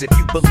success. If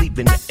you believe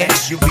in the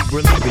S, you'll be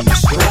relieving your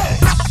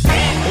stress.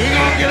 We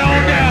gonna get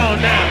on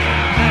down now.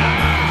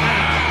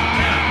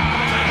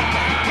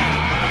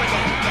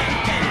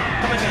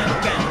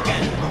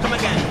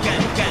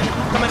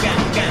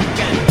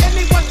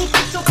 Anyone who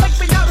thinks you'll take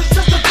me out is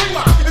just a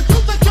dreamer. If you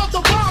think you're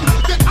the bomb,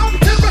 then I'm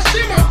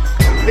Hiroshima.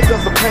 It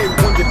doesn't pay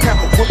when you tap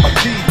it with my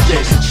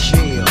DJ.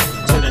 Chill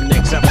to the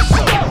next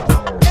episode.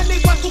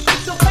 Anyone who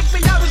thinks you'll take me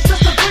out is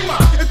just a dreamer.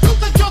 If you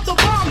think you're the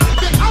bomb,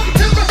 then I'm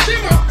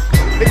Hiroshima.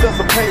 It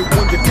doesn't pay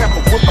when you tap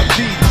it with my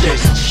DJ.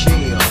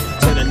 Chill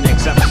to the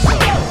next episode.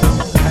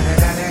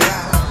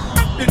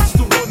 It's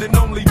the one and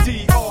only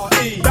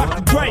D.R.E.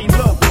 Dr. Dre,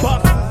 love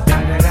Buck.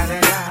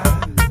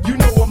 You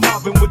know I'm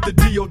mobbing with the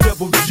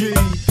D.O.G.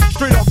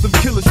 Straight off them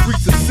killer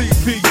streets of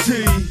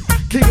CPT.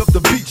 King up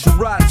the beach, you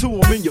ride to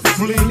him in your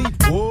fleet.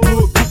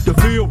 Whoop the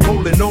bill,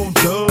 rolling on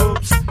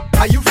dubs.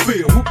 How you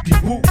feel?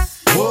 Whoop-de-whoop.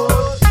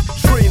 What?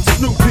 Dre and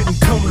Snoop hitting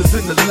cumblers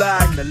in the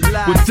lag.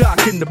 With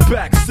Doc in the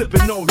back,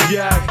 sipping on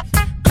yak.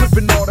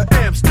 Clipping all the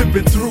amps,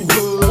 dipping through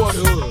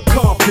hood.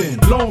 Compton,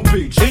 Long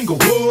Beach,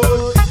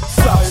 Inglewood.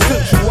 South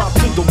Central out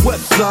to the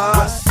west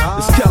side.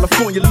 It's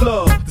California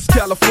love, this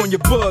California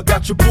bug.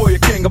 Got your boy a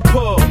gang of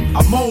pub.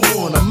 I'm on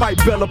one, I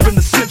might bell up in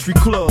the Century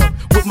Club.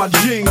 With my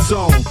jeans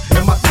on,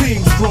 and my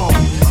team strong.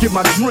 Get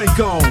my drink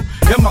on,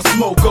 and my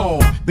smoke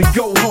on. Then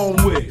go home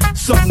with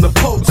something to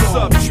poke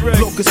on.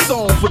 Locust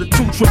song for the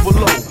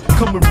 200.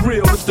 Coming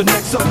real, it's the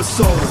next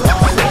episode.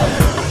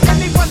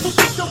 Anyone who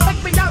thinks you'll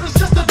take me out is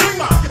just a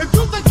dreamer. If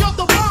you think you're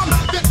the bomb,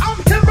 then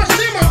I'm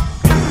Hiroshima.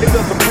 It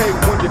doesn't pay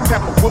when you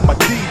tap it with my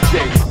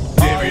DJ.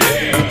 Every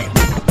day,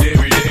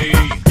 every day.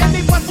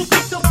 Anyone who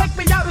thinks you'll take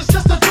me out is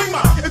just a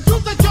dreamer. If you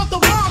think you're the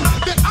bomb,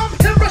 then I'm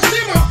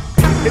Hiroshima.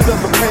 It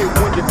doesn't pay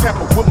when you tap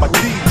it with my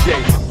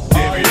DJ.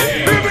 Every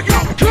day. Here we go,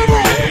 come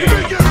on.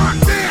 Make it hot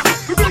now.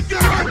 Make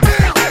it hot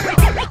now.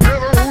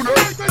 Never who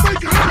knows.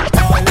 Make it hot. Make it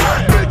hot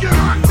now. Make it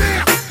hot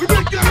now.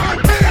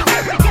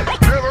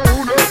 Never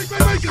who knows.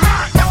 Make it hot. Make it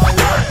hot now.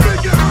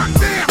 Make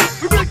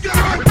it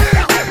hot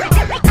now.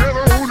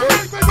 Never who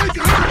knows. Make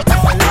it hot.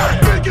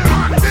 Make it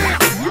hot now.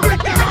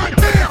 Make it hot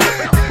now.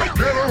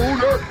 Never who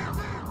knows.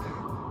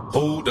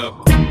 Hold up.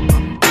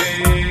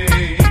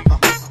 Hey,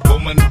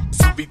 woman,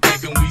 who be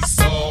thinking we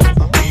soft.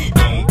 We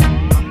don't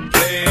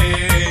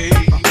play.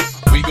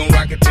 We gon'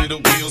 rock it till the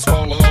wheels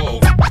fall off.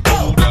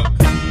 Hold up.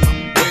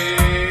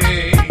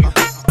 Hey,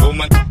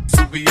 woman,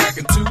 who be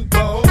acting too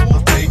bold.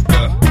 Take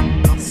a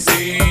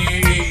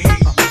seat.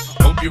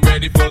 Hope you're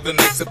ready for the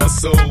next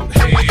episode.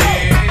 Hey.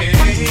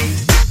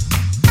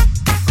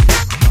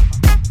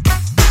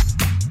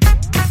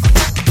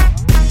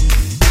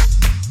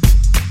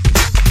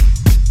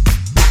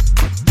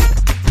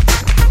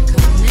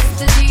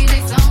 Mr. DJ,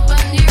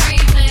 somebody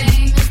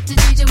replay. Mr.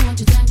 DJ, won't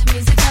you turn the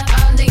music up?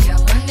 All the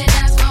girls on the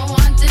dance floor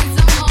wanting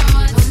some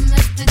more.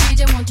 Mr.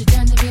 DJ, won't you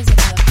turn the music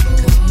up?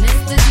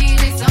 Mr.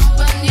 DJ,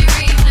 somebody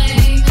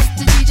replay.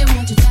 Mr. DJ,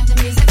 won't you turn the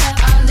music up?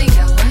 All the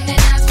girls on the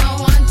dance floor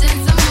wanting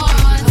some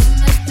more.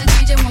 Mr.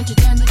 DJ, won't you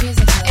turn the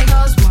music up? It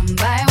goes one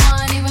by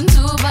one, even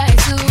two by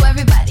two.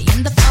 Everybody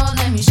in the floor,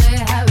 let me show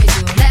you how we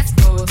do. Let's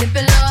go, dip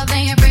it low,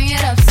 then you bring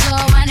it up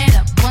slow. Wind it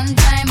up one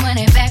time, wind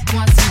it back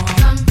once more.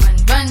 Come run,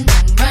 run,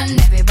 run, run,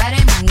 everybody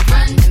move,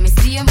 run. Let me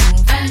see you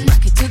move and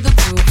rock it to the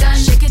groove. Done,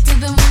 shake it till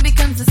the moon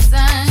becomes the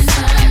sun.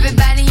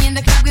 Everybody in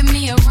the club, give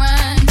me a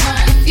run,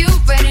 run. If you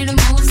ready to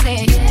move,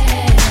 say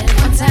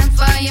yeah. One time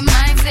for your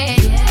mind, say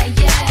yeah,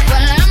 yeah.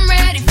 Well, I'm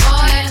ready for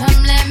it.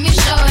 Come, let me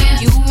show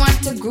you. You want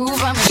to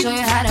groove? I'ma show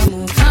you how to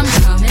move. Come,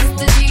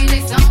 Mr.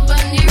 DJ,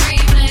 somebody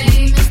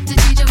replay. Mr.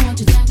 DJ, won't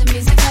you turn the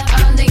music up?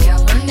 All the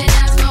girls on the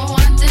dance floor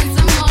wanting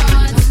some more.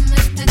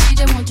 Mr. DJ,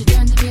 won't you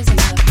turn the music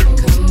up?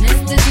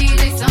 Mr.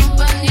 DJ,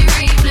 somebody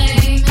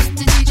replay.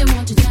 Mr. DJ,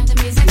 won't you turn the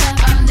music up?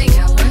 All the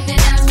girls on the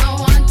dance floor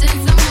wanting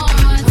some more.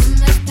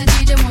 Mr.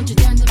 DJ, won't you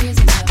turn the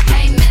music up?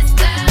 Hey,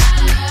 mister,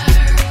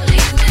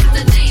 please,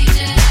 Mr. DJ,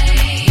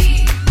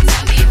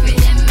 tell me if you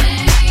hear me.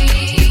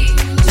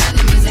 Turn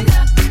the music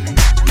up.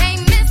 Hey,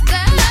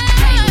 mister,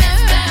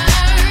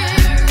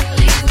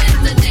 please,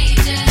 Mr.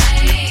 DJ,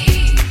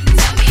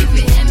 tell me if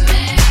you hear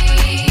me.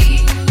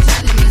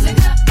 Turn the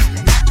music up.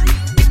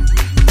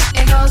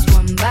 It goes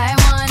one by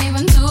one,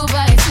 even two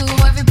by two.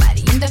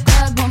 Everybody in the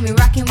club when we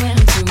rockin' when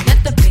I'm through. Let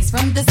the bass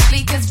from the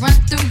speakers run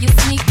through your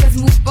sneakers.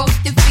 Move both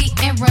your feet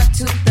and run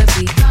to the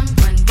beat. Come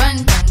run, run,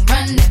 run,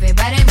 run.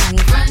 Everybody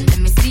move, run. Let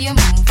me see you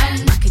move and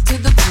rock it to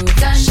the groove.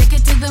 Done, shake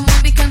it till the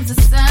moon becomes the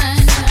sun.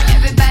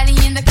 Everybody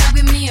in the club,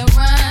 give me a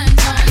run,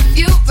 run. If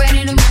you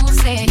ready to move,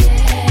 say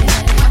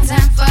yeah. One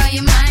time for your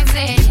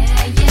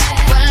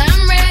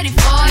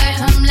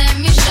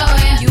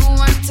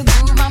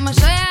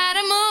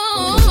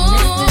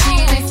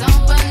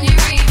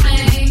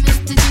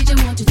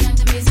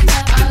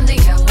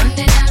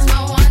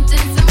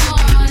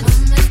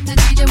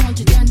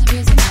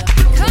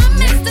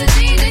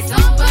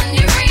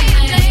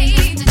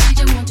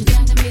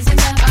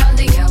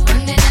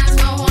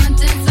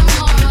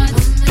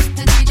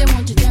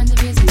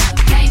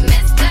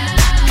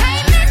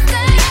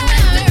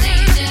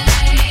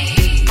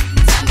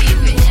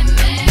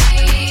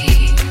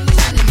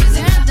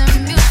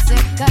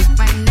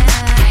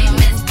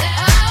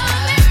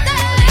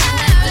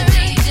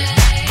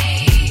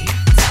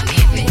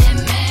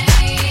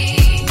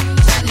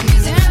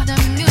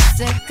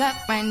wake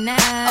up right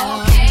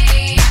now.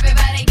 Okay,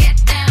 everybody get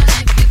down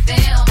if you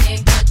feel me.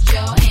 Put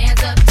your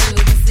hands up to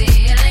the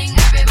ceiling.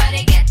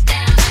 Everybody get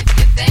down if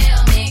you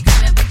feel me.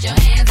 Come and put your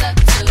hands up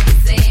to the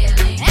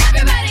ceiling.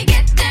 Everybody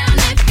get down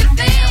if you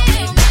feel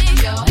me. Put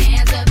your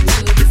hands up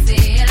to the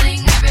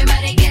ceiling.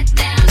 Everybody get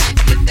down if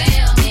you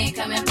feel me.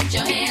 Come and put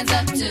your hands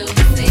up to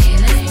the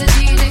ceiling. Mr.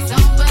 DJ,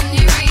 open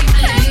your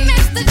replay. Hey,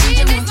 Mr.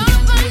 DJ,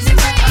 open your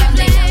replay. All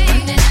they got on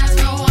the dance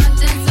floor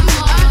wanting some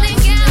more. All they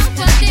got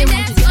on the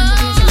dance floor.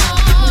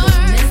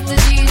 Mr.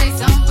 DJ,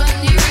 open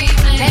your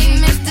replay. Hey,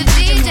 Mr.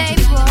 DJ,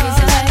 boy.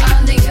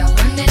 All they got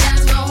on the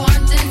dance floor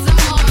wanting some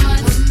more.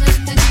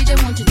 Mr. DJ,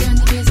 won't you turn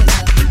the music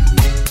up?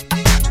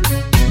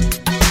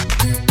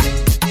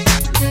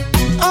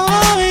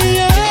 Oh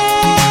yeah.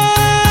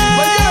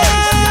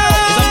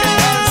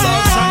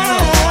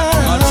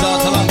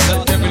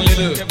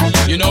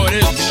 You know it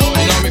is. You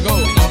know we go.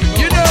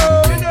 You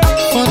know.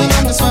 For the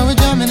longest while we're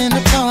jamming in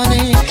the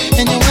party,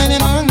 and you're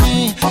waiting on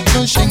me,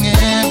 pushing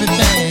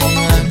everything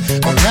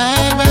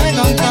right back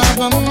on top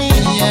of me,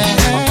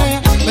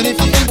 yeah. But if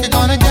you think you're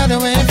gonna get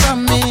away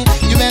from me,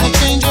 you better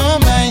change your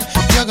mind.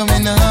 You're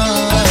going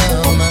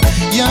home.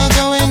 You're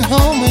going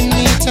home with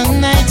me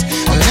tonight.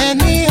 Let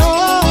me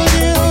hold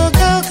you,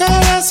 go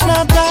caress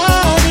my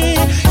body.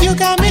 You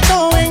got me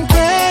going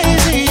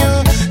crazy. You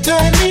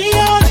turn me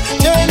on,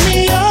 turn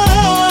me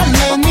on.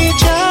 Let me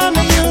charm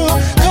you,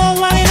 go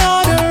wine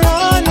all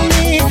around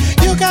me.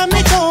 You got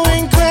me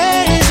going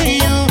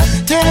crazy. You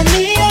turn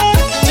me on,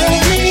 turn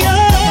me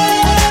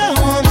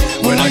on.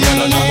 When I get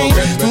on, I go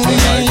get with the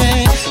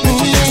light. If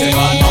you say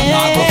I'm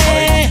not go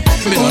fight.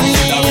 Me don't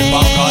feel that we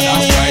back on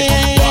and strike.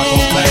 Walk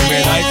up like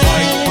when I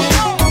fight.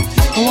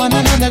 One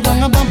another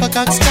gonna bump a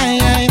cock sky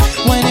high,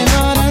 whining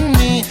hard on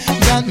me,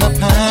 got my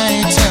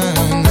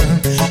python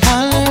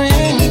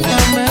hollering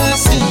for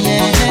mercy,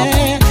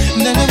 yeah.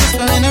 Then I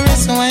whisper in her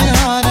wrist, wine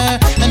harder,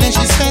 and then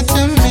she said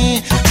to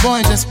me,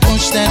 boy, just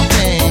push that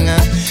thing,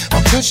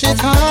 or push it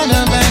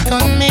harder back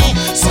on me.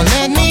 So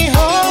let me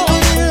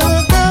hold you,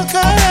 go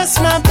caress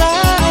my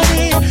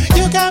body.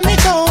 You got me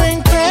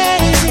going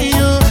crazy.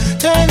 You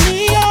turn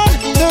me on,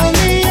 turn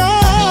me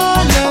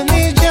on. Let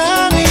me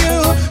jam you,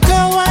 go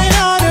wine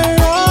all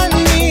around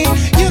me.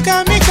 You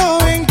got me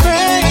going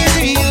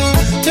crazy. You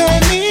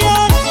turn me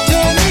on,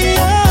 turn me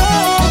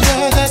on.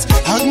 Girl, just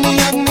hug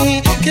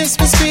me, kiss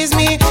me, squeeze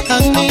me,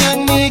 hug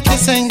me,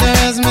 kiss and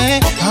caress me.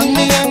 Hug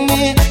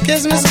me,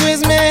 kiss me,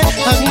 squeeze me,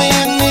 hug me,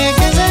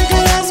 kiss and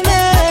caress me.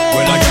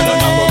 When I get on,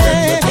 I go get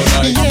with the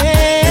light.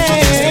 If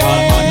you say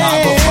I'm not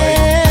go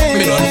fight.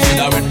 Me don't feel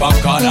that with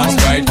popcorn and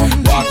Sprite.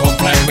 Walk up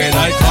like when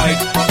I fight.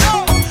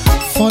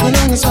 For the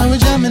longest while we're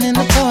jamming in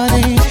the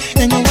party,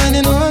 and you're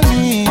whining on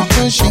me,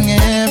 pushing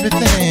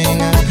everything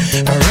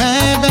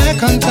right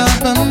back on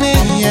top of me,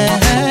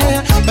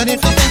 yeah. But if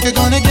you think you're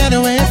gonna get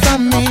away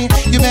from me,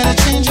 you better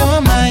change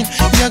your mind.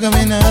 You're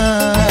going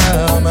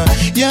home.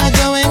 You're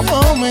going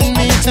home with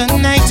me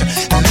tonight.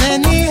 And let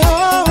me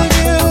hold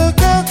you,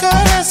 go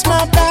caress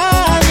my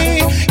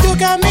body. You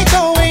got me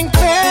going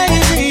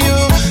crazy. You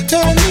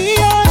turn me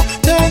on,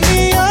 turn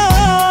me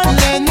on.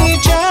 Let me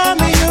jam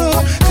you,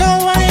 go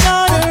wine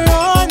all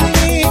around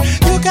me.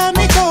 You got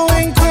me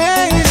going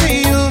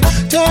crazy. You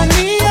turn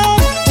me on,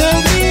 turn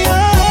me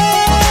on.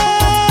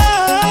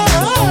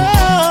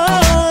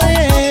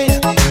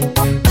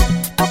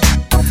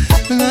 Yeah.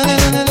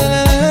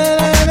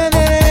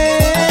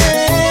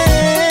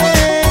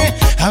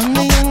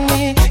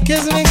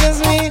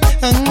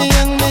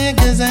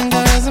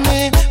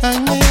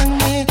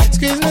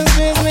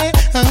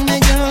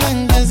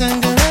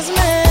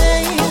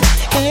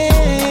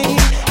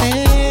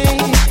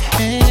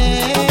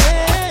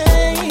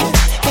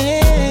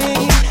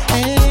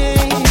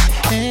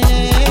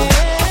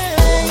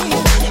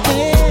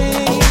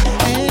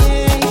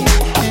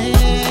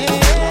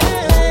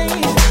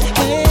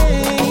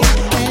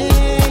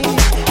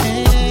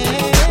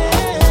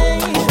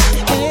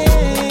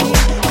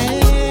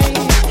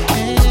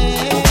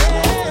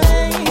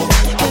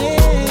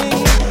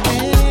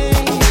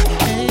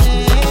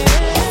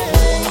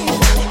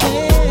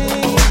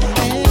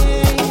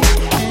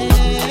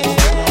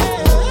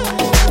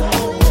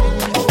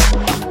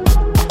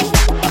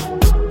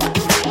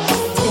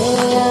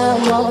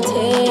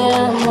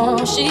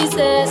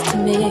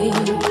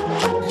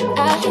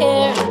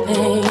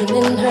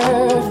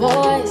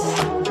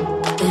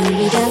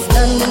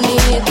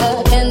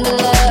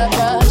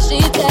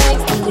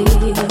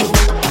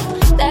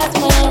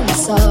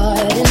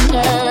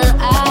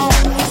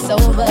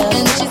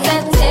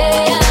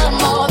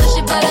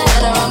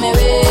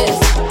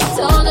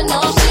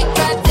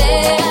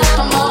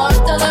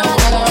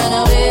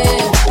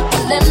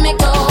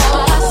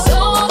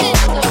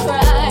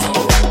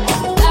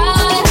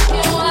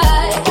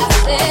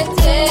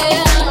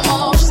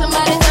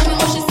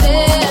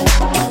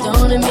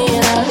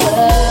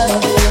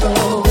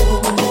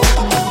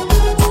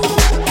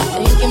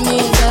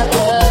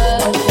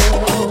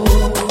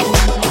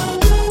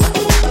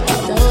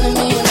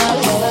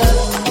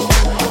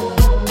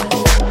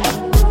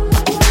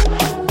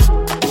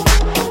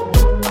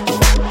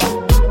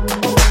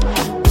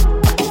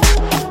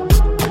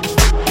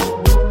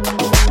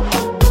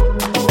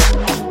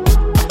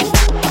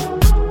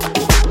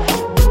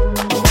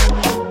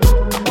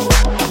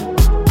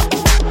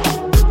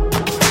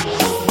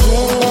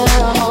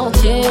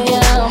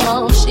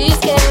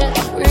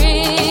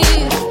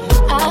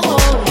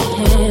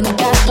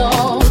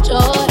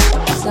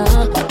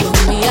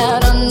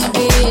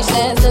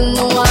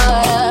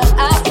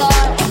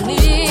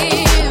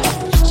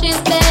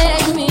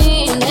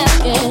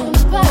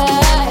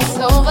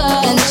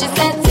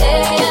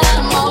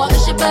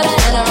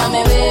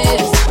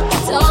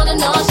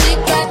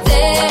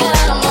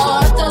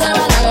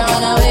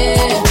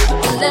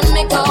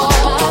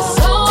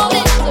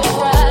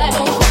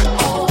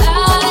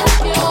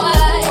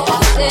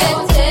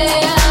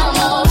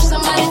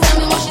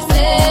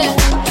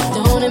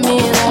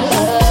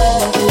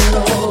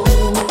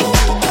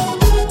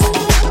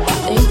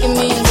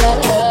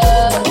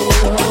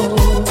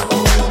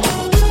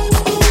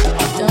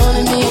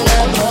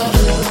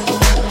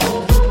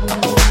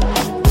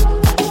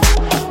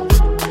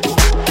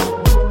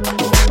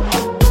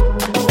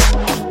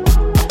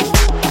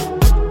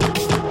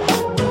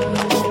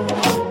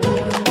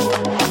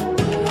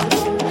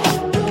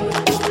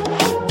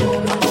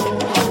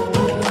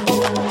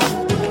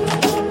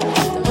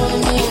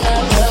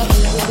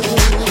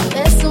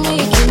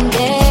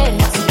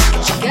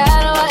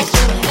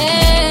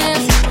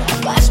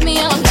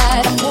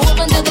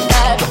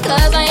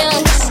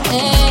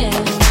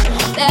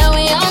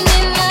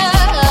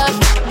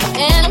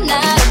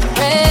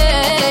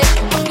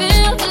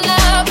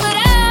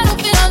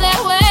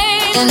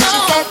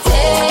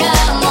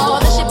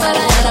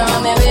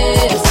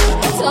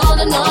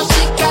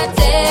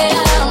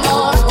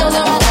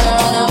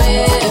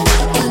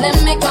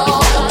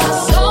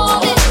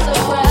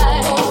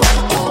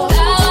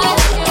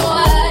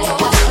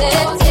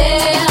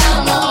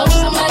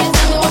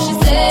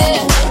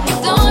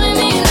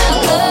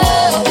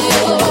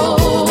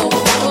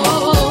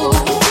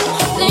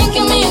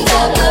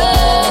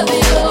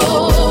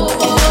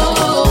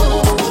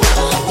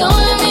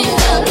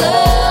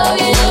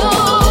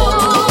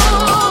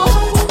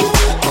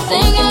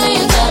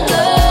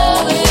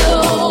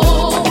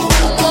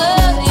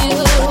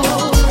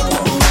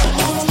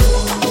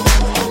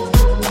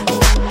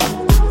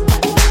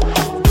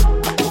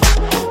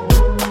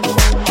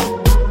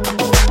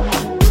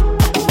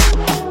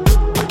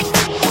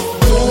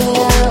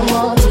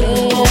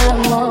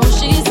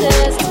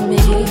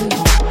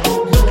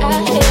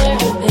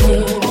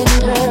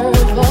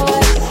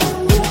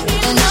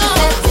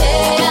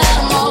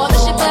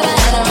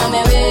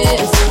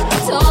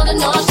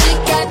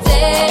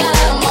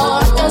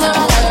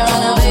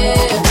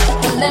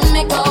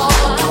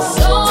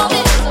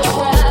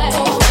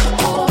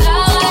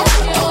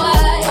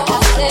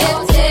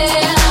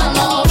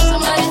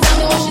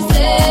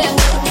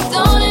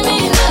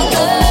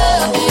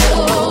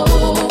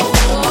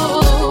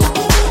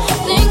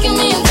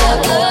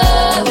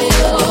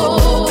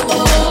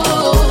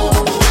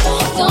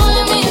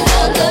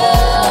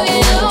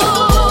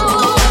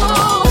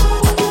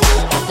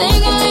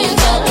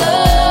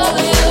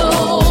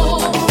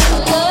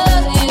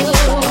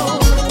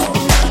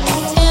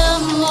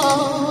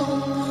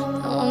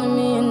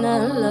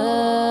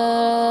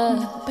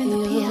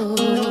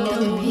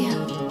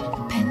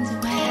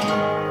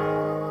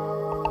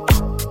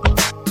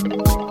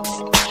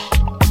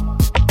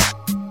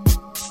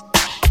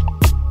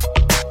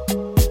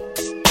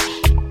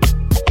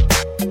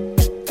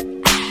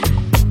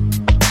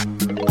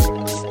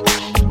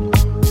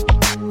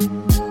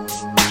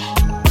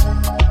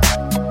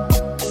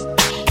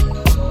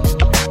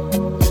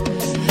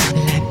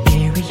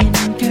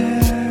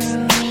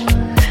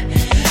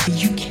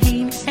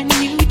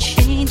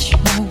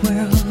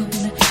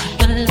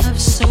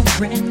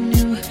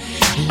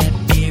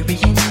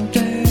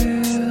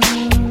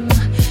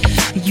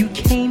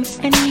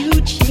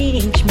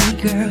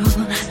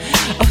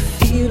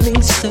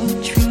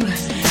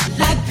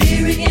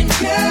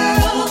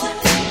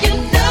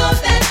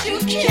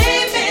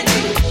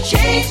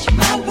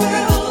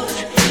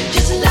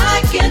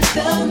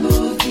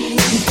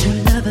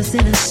 lovers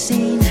in a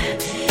scene.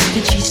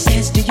 And she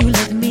says, do you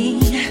love me?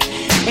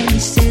 And he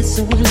says,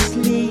 so will it's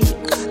me.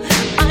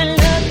 I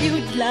love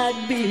you,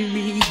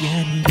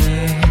 Liberian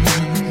girl.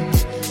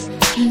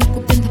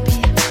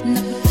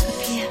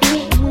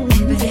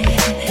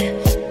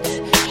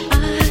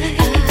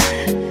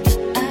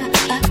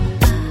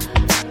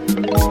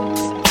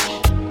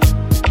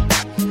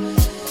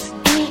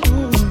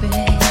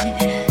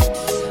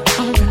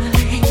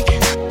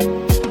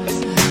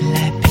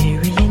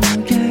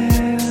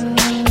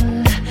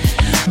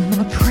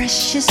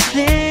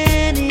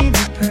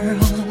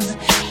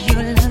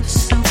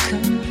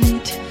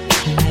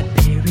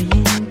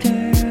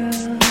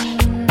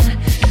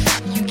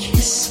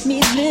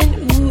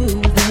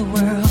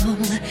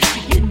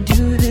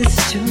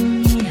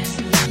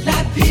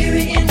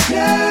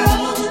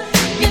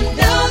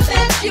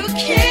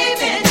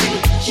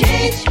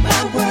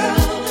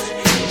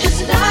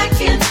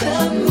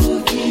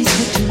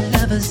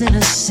 In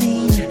a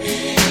scene,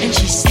 and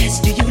she says,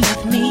 do you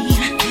love me?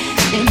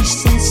 And he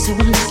says, so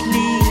let's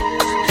leave.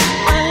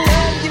 I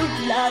love you,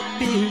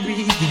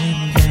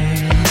 Liberian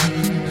girl.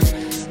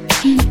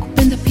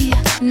 Nakupenda pia,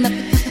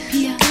 nakutaka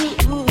pia,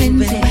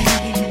 penzi.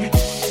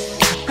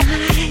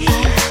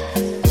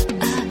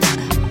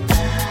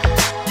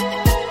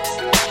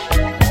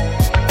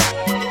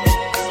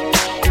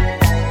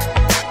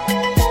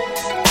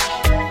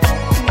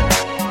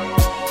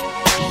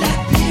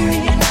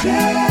 Liberian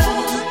girl.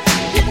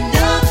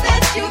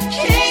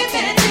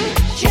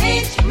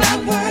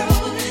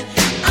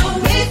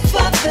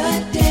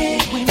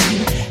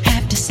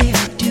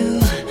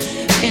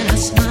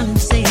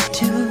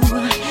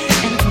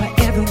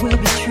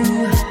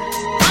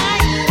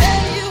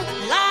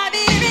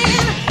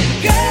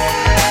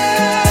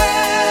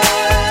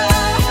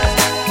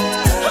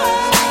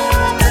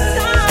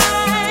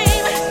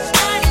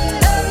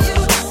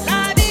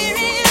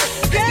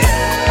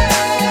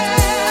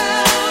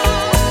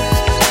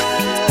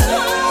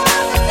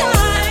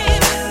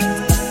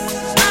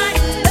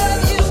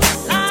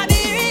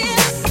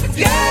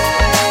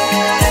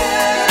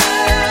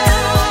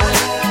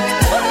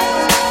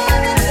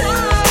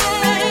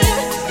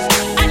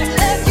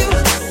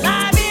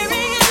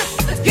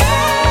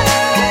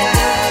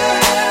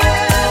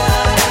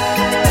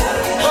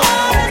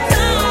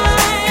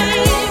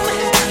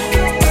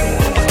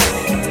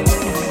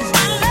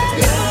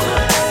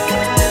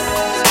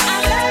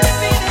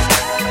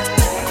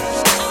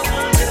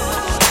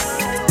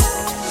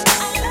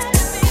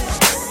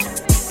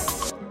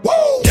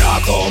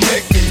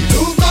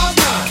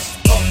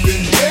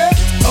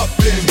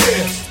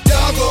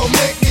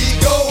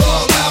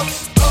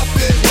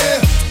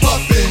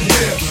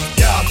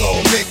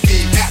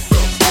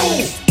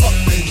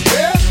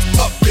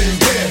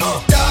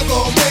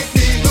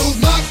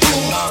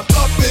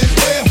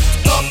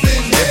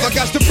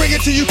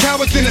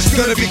 Then it's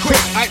gonna be quick.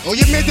 Oh,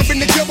 your man's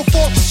been in jail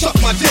before? Suck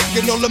my dick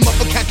and all them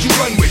other cats you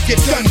run with. Get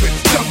done with,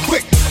 done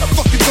quick. I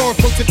fuck your door,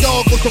 approach the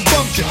dog with some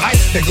bum shit.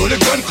 They go to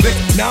gun click.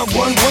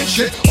 911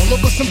 shit, all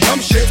over some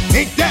dumb shit.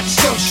 Ain't that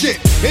some shit?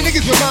 And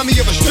niggas remind me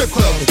of a strip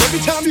club. Every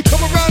time you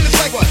come around, it's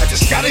like, what? I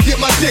just gotta get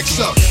my dick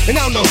sucked. And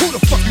I don't know who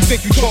the fuck you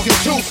think you talking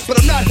to,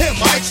 but I'm not him,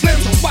 alright, Slim?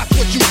 So watch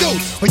what you do,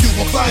 or you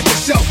will find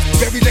yourself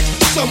buried next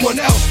to someone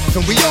else.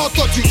 And we all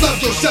thought you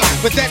loved yourself,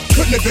 but that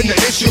couldn't have been the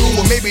issue.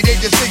 Or maybe they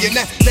just saying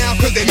that now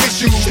cause they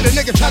miss you. Shit, a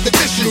nigga tried to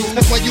diss you.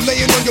 That's why you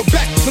laying on your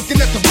back, looking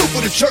at the roof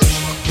of the church.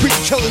 Preach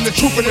telling the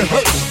truth and it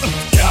hurts.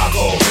 Y'all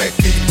gon' make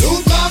me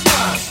lose my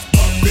mind.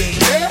 Up in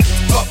here,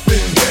 up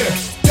in here.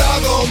 Y'all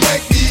gon'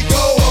 make me go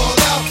all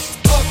out.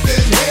 Up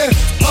in here,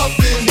 up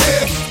in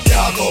here.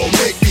 Y'all gon'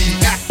 make me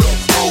act a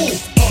fool.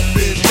 Up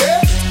in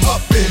here,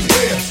 up in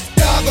here.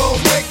 Y'all gon'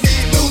 make me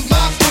lose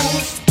my cool.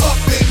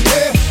 Up in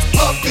here,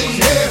 up in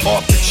here.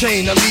 Off the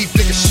chain, I leave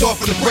niggas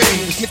soft in the brain.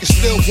 This nigga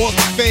still wants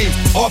the fame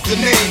off the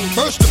name.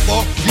 First of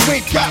all, you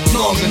ain't rap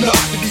long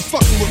enough to be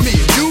fucking with me.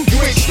 And you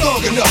ain't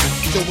strong enough.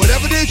 So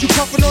whatever it is you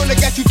puffin' on, they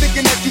got you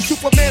thinking that you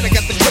Superman. I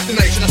got the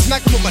kryptonite, and I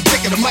smack him with my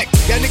dick in the mic.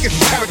 Y'all niggas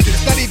is characters,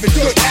 not even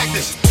good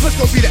actors. Let's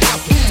go be the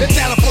output. Let's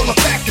add up all the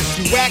factors.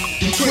 You whack,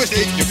 you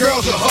twisted, your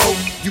girl's a hoe.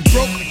 You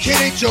broke, the kid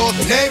ain't yours,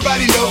 and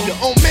everybody knows. Your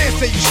own man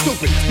say you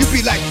stupid. You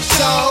be like,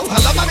 so,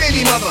 I love my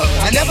baby mother,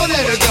 I never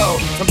let her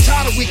go. I'm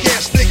tired of weak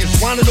ass niggas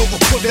whining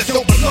over foot that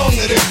don't belong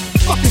to them.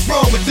 Fuck is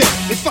wrong with them?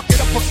 They fuck it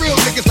up for real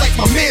niggas like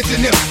my mans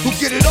and them, who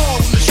get it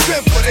all on the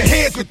strength of their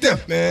hands with them.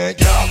 Man,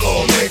 y'all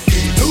gon' make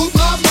me lose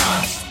my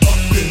mind. Up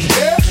in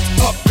here,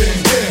 up in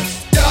here.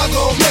 Y'all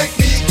gon' make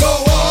me go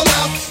all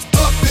out.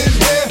 Up in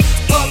here,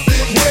 up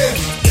in here.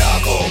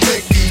 Y'all gon'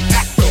 make me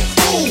act a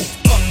fool.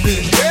 Up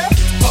in here,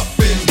 up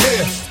in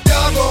here.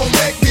 Y'all gon'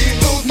 make me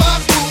lose my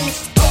cool.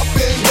 Up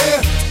in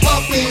here,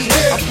 up in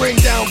here. I bring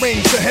down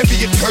rain so heavy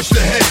it hurts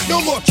the head. No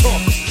more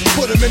talk,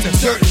 put them in the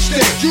dirt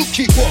instead. You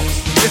keep walking,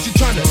 if you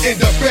tryna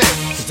end up red.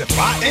 Cause if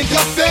I end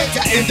up dead,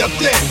 I end up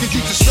dead. Cause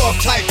you just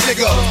soft type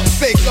nigga,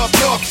 fake up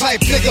north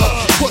type nigga,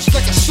 push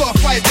like a soft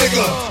fight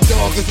nigga.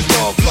 Dog is a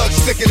dog, blood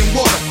thicker than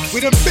water. We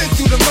done been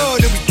through the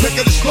mud and we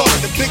quicker to slaughter.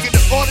 The bigger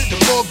the order, the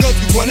more guns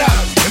we run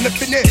out. And up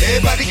in there,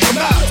 everybody come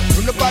out,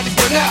 from the body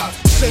burn out.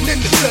 listen in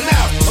the sun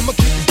out. I'ma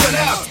keep the gun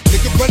out.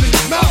 Nigga running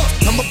his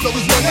mouth. I'ma blow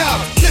his one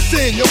out.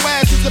 Listen, your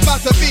ass is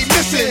about to be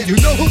missing. You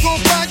know who gon'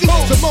 find you?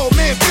 Some old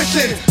man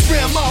fishing.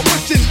 Grandma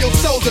wishing your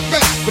soul's at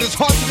rest, but it's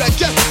hard to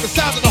digest the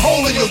size of the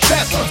hole in your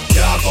chest.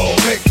 Y'all gon'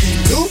 make me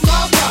lose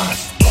my mind.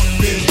 Up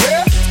in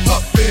here,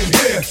 up in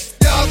here.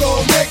 Y'all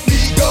gon' make me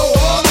go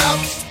all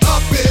out.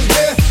 Up in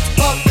here,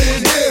 up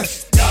in here.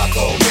 Y'all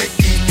gon' make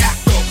me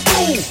act a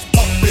fool.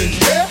 Up in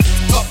here,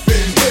 up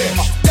in here.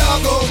 Y'all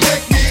gon'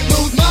 make me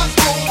lose my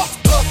cool.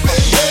 Up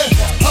in here,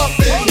 up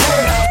in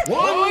here.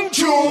 1,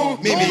 2.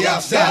 Meet me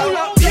outside.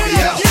 Meet me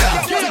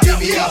outside. Meet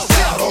me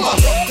outside on my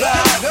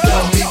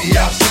don't meet me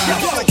outside.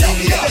 Meet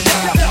me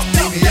outside.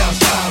 Meet me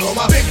outside on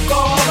my big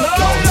baller.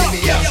 Don't meet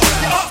me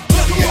outside.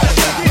 Meet me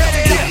outside.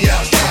 Meet me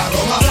outside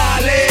on my fly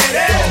lady.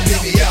 Don't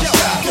meet me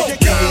outside.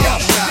 Meet me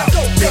outside.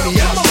 Meet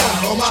me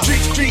outside on my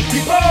street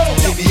people.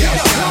 Meet me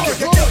outside.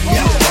 Meet me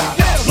outside.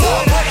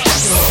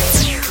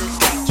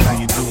 How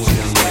you doing,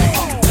 young lady?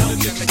 Feeling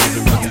that you're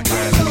giving me the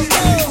driving me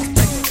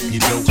crazy. You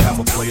don't have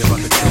a play about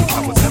the truth. I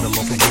was at a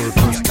local word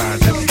first time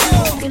that we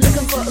spoke. You're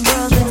looking for a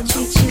girl that'll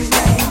treat you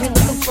right. You're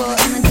looking for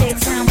in the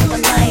daytime with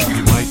a light.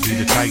 You might be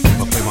the type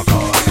if I play my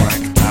cards right.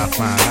 I'll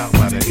find out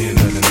by the end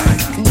of the night.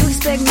 You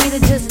expect me to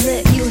just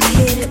let you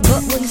hit it,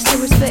 but will you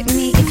still respect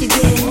me if you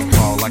get it?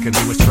 All I can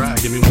do is try,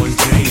 give me one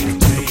chance.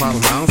 The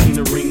problem, I don't see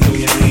the ring on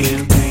your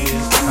hand.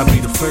 I'll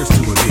be the first to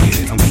admit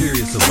it. I'm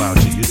curious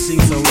about you, you seem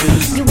so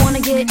innocent. You wanna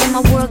get in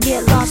my world,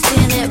 get lost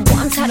in it. Boy,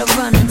 I'm tired of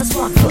running, let's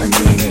walk for a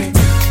minute.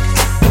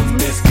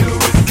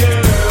 Promiscuous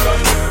girl,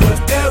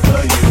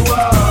 whatever you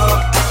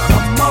are,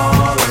 I'm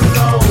all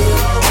alone,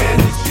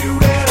 and it's you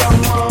that I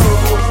want.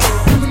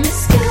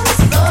 Promiscuous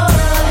boy,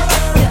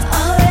 you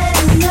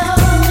already know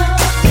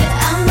that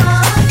I'm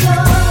all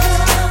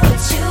yours. What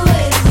you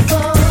waiting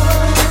for?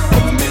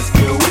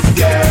 Promiscuous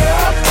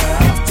girl,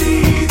 you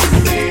teasing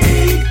me.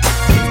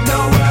 You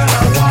know what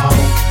I want,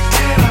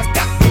 and I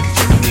got what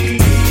you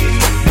need.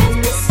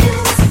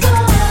 Promiscuous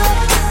boy,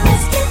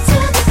 let's get to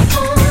the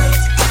point,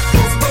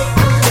 'cause we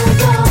on the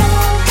road.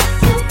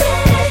 You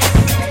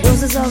ready?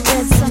 Roses are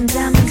red, some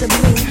diamonds are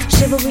blue.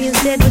 Chivalry is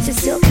dead, but you're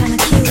still kinda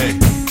cute. Hey,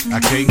 I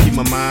can't keep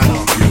my mind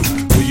off you.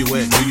 Where you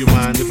at? Do you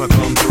mind if I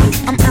come through?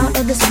 I'm out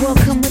of this world,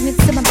 come with me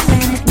to my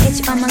planet. Get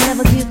you on my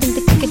level, do you think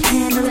that you can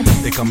handle it?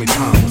 They call me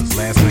Thomas,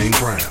 last name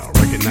Brown.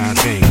 Recognize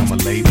game, I'ma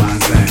lay mine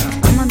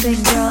down. I'm a big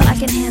girl, I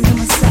can handle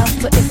myself.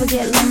 But if I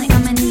get lonely,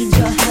 I'ma need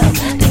your help.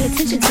 Pay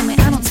attention to me,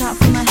 I don't talk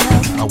for my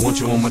health. I want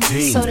you on my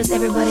team. So does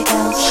everybody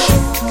else.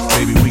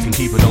 Baby, we can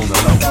keep it on the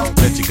low.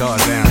 Let your guard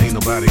down, ain't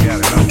nobody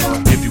gotta know.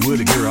 If you were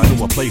the girl, I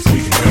know a place we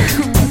can go.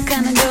 What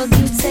kind of girl do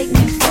you take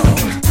me for?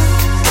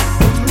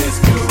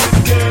 Promiscuous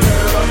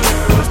girl,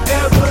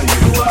 whatever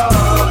you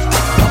are,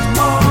 I'm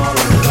all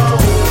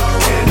alone,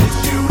 and it's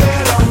you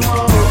that I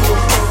want.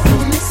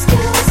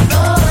 Promiscuous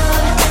boy,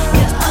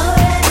 you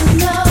already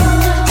know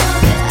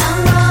that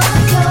I'm all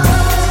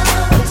yours.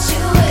 What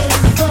you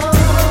waiting for?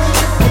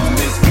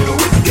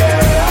 Promiscuous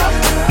girl,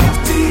 you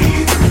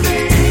teasing me.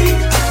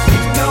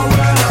 You know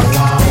what I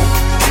want,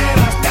 and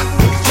I got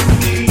what you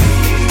need.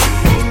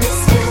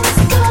 Promiscuous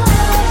boy,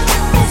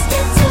 let's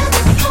get to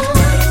the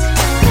point,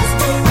 'cause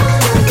we on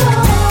the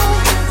road.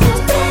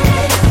 You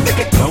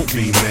ready? Don't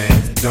be mad,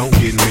 don't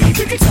get me.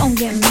 Don't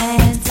get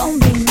mad, don't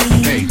be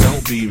mean. Hey,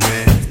 don't be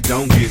mad,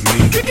 don't get me.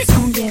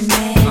 Don't get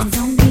mad,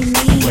 don't be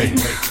mean. Wait,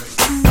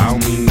 I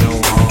don't mean no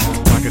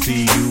harm. I can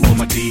see you with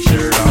my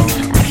t-shirt on.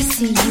 I can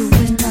see you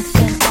with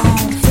nothing on.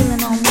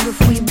 Feeling on me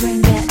before you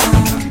bring that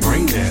on.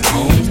 Bring that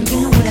home.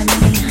 You know what I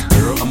mean.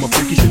 Girl, I'm a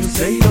freak, you shouldn't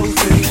say those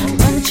things.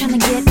 I'm only trying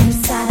to get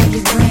inside of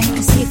your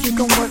brain. See if you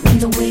can work me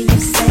the way you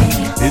say.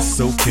 It's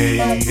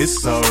okay,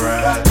 it's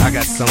alright. I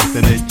got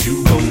something that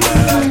you gon'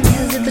 like.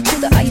 Is it the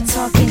truth or are you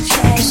talking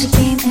trash? She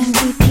came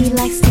MVP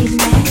like Steve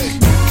Nash.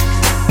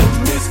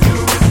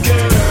 Promiscuous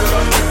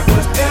girl,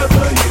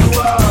 whatever you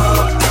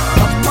are,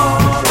 I'm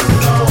all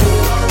alone,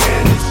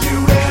 and it's you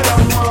that I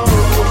want.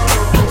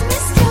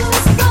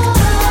 Promiscuous boy,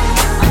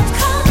 I'm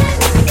calling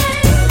your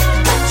name,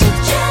 but you're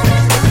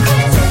driving me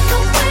crazy the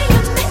way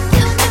you're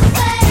making me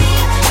wait.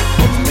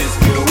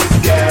 Promiscuous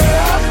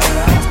girl,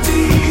 you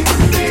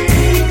teasing me.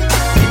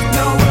 You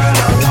know what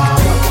I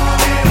want,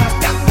 and I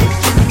got what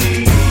you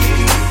need.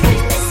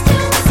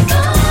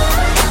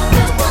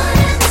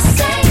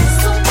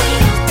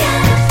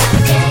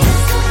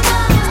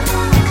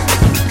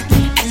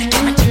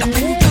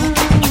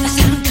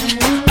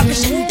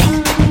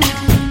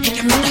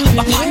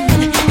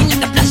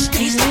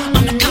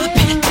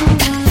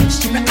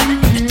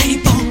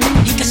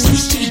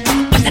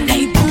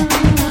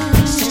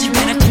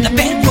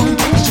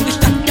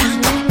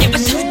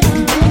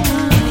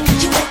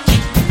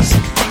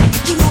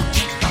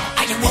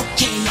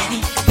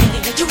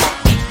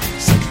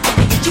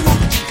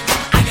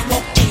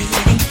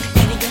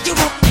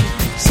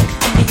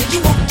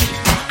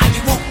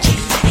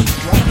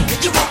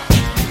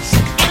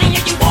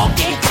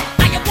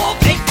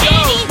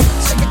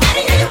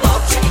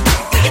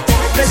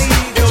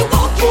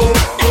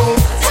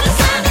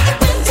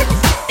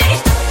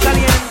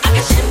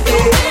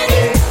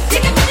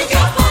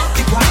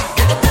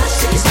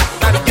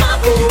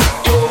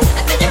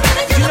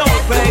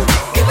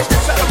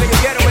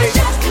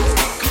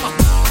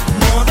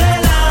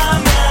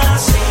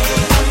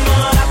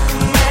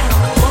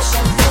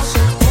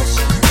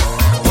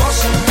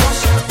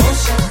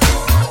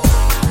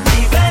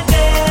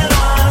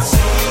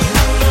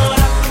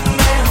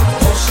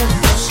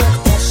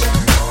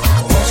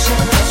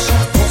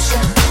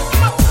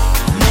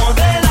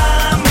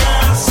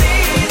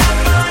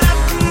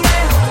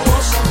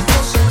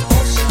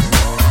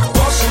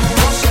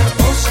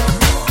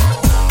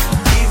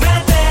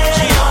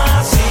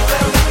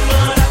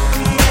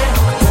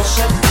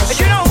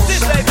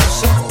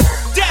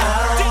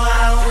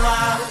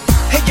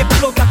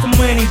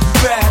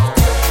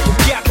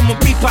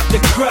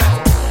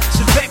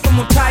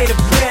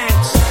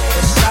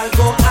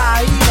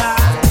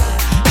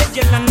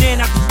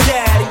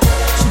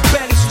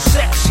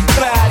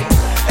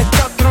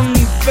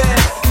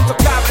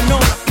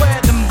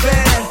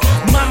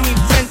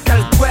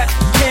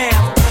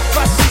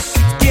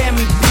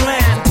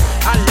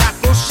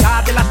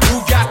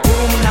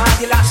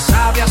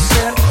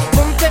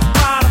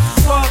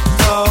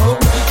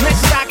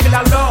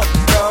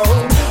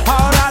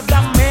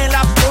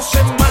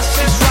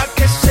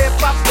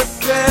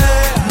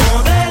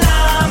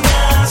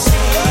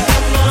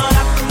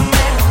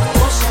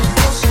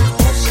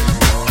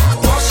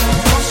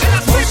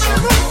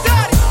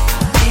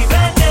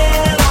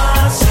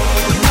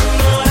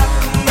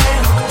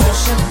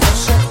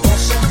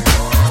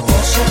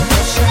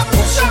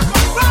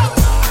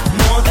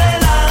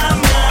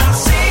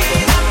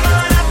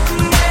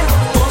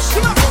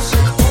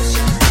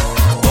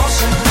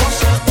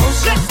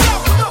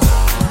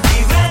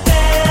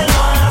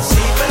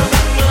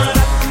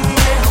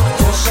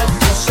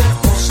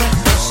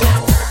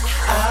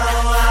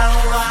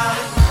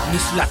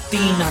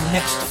 Latina,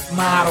 next to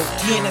model,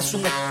 tienes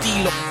un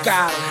estilo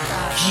caro.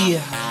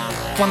 Yeah,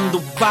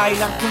 cuando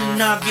bailan con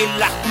nadie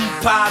la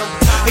comparo.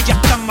 Ella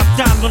está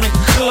matando en el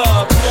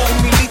club,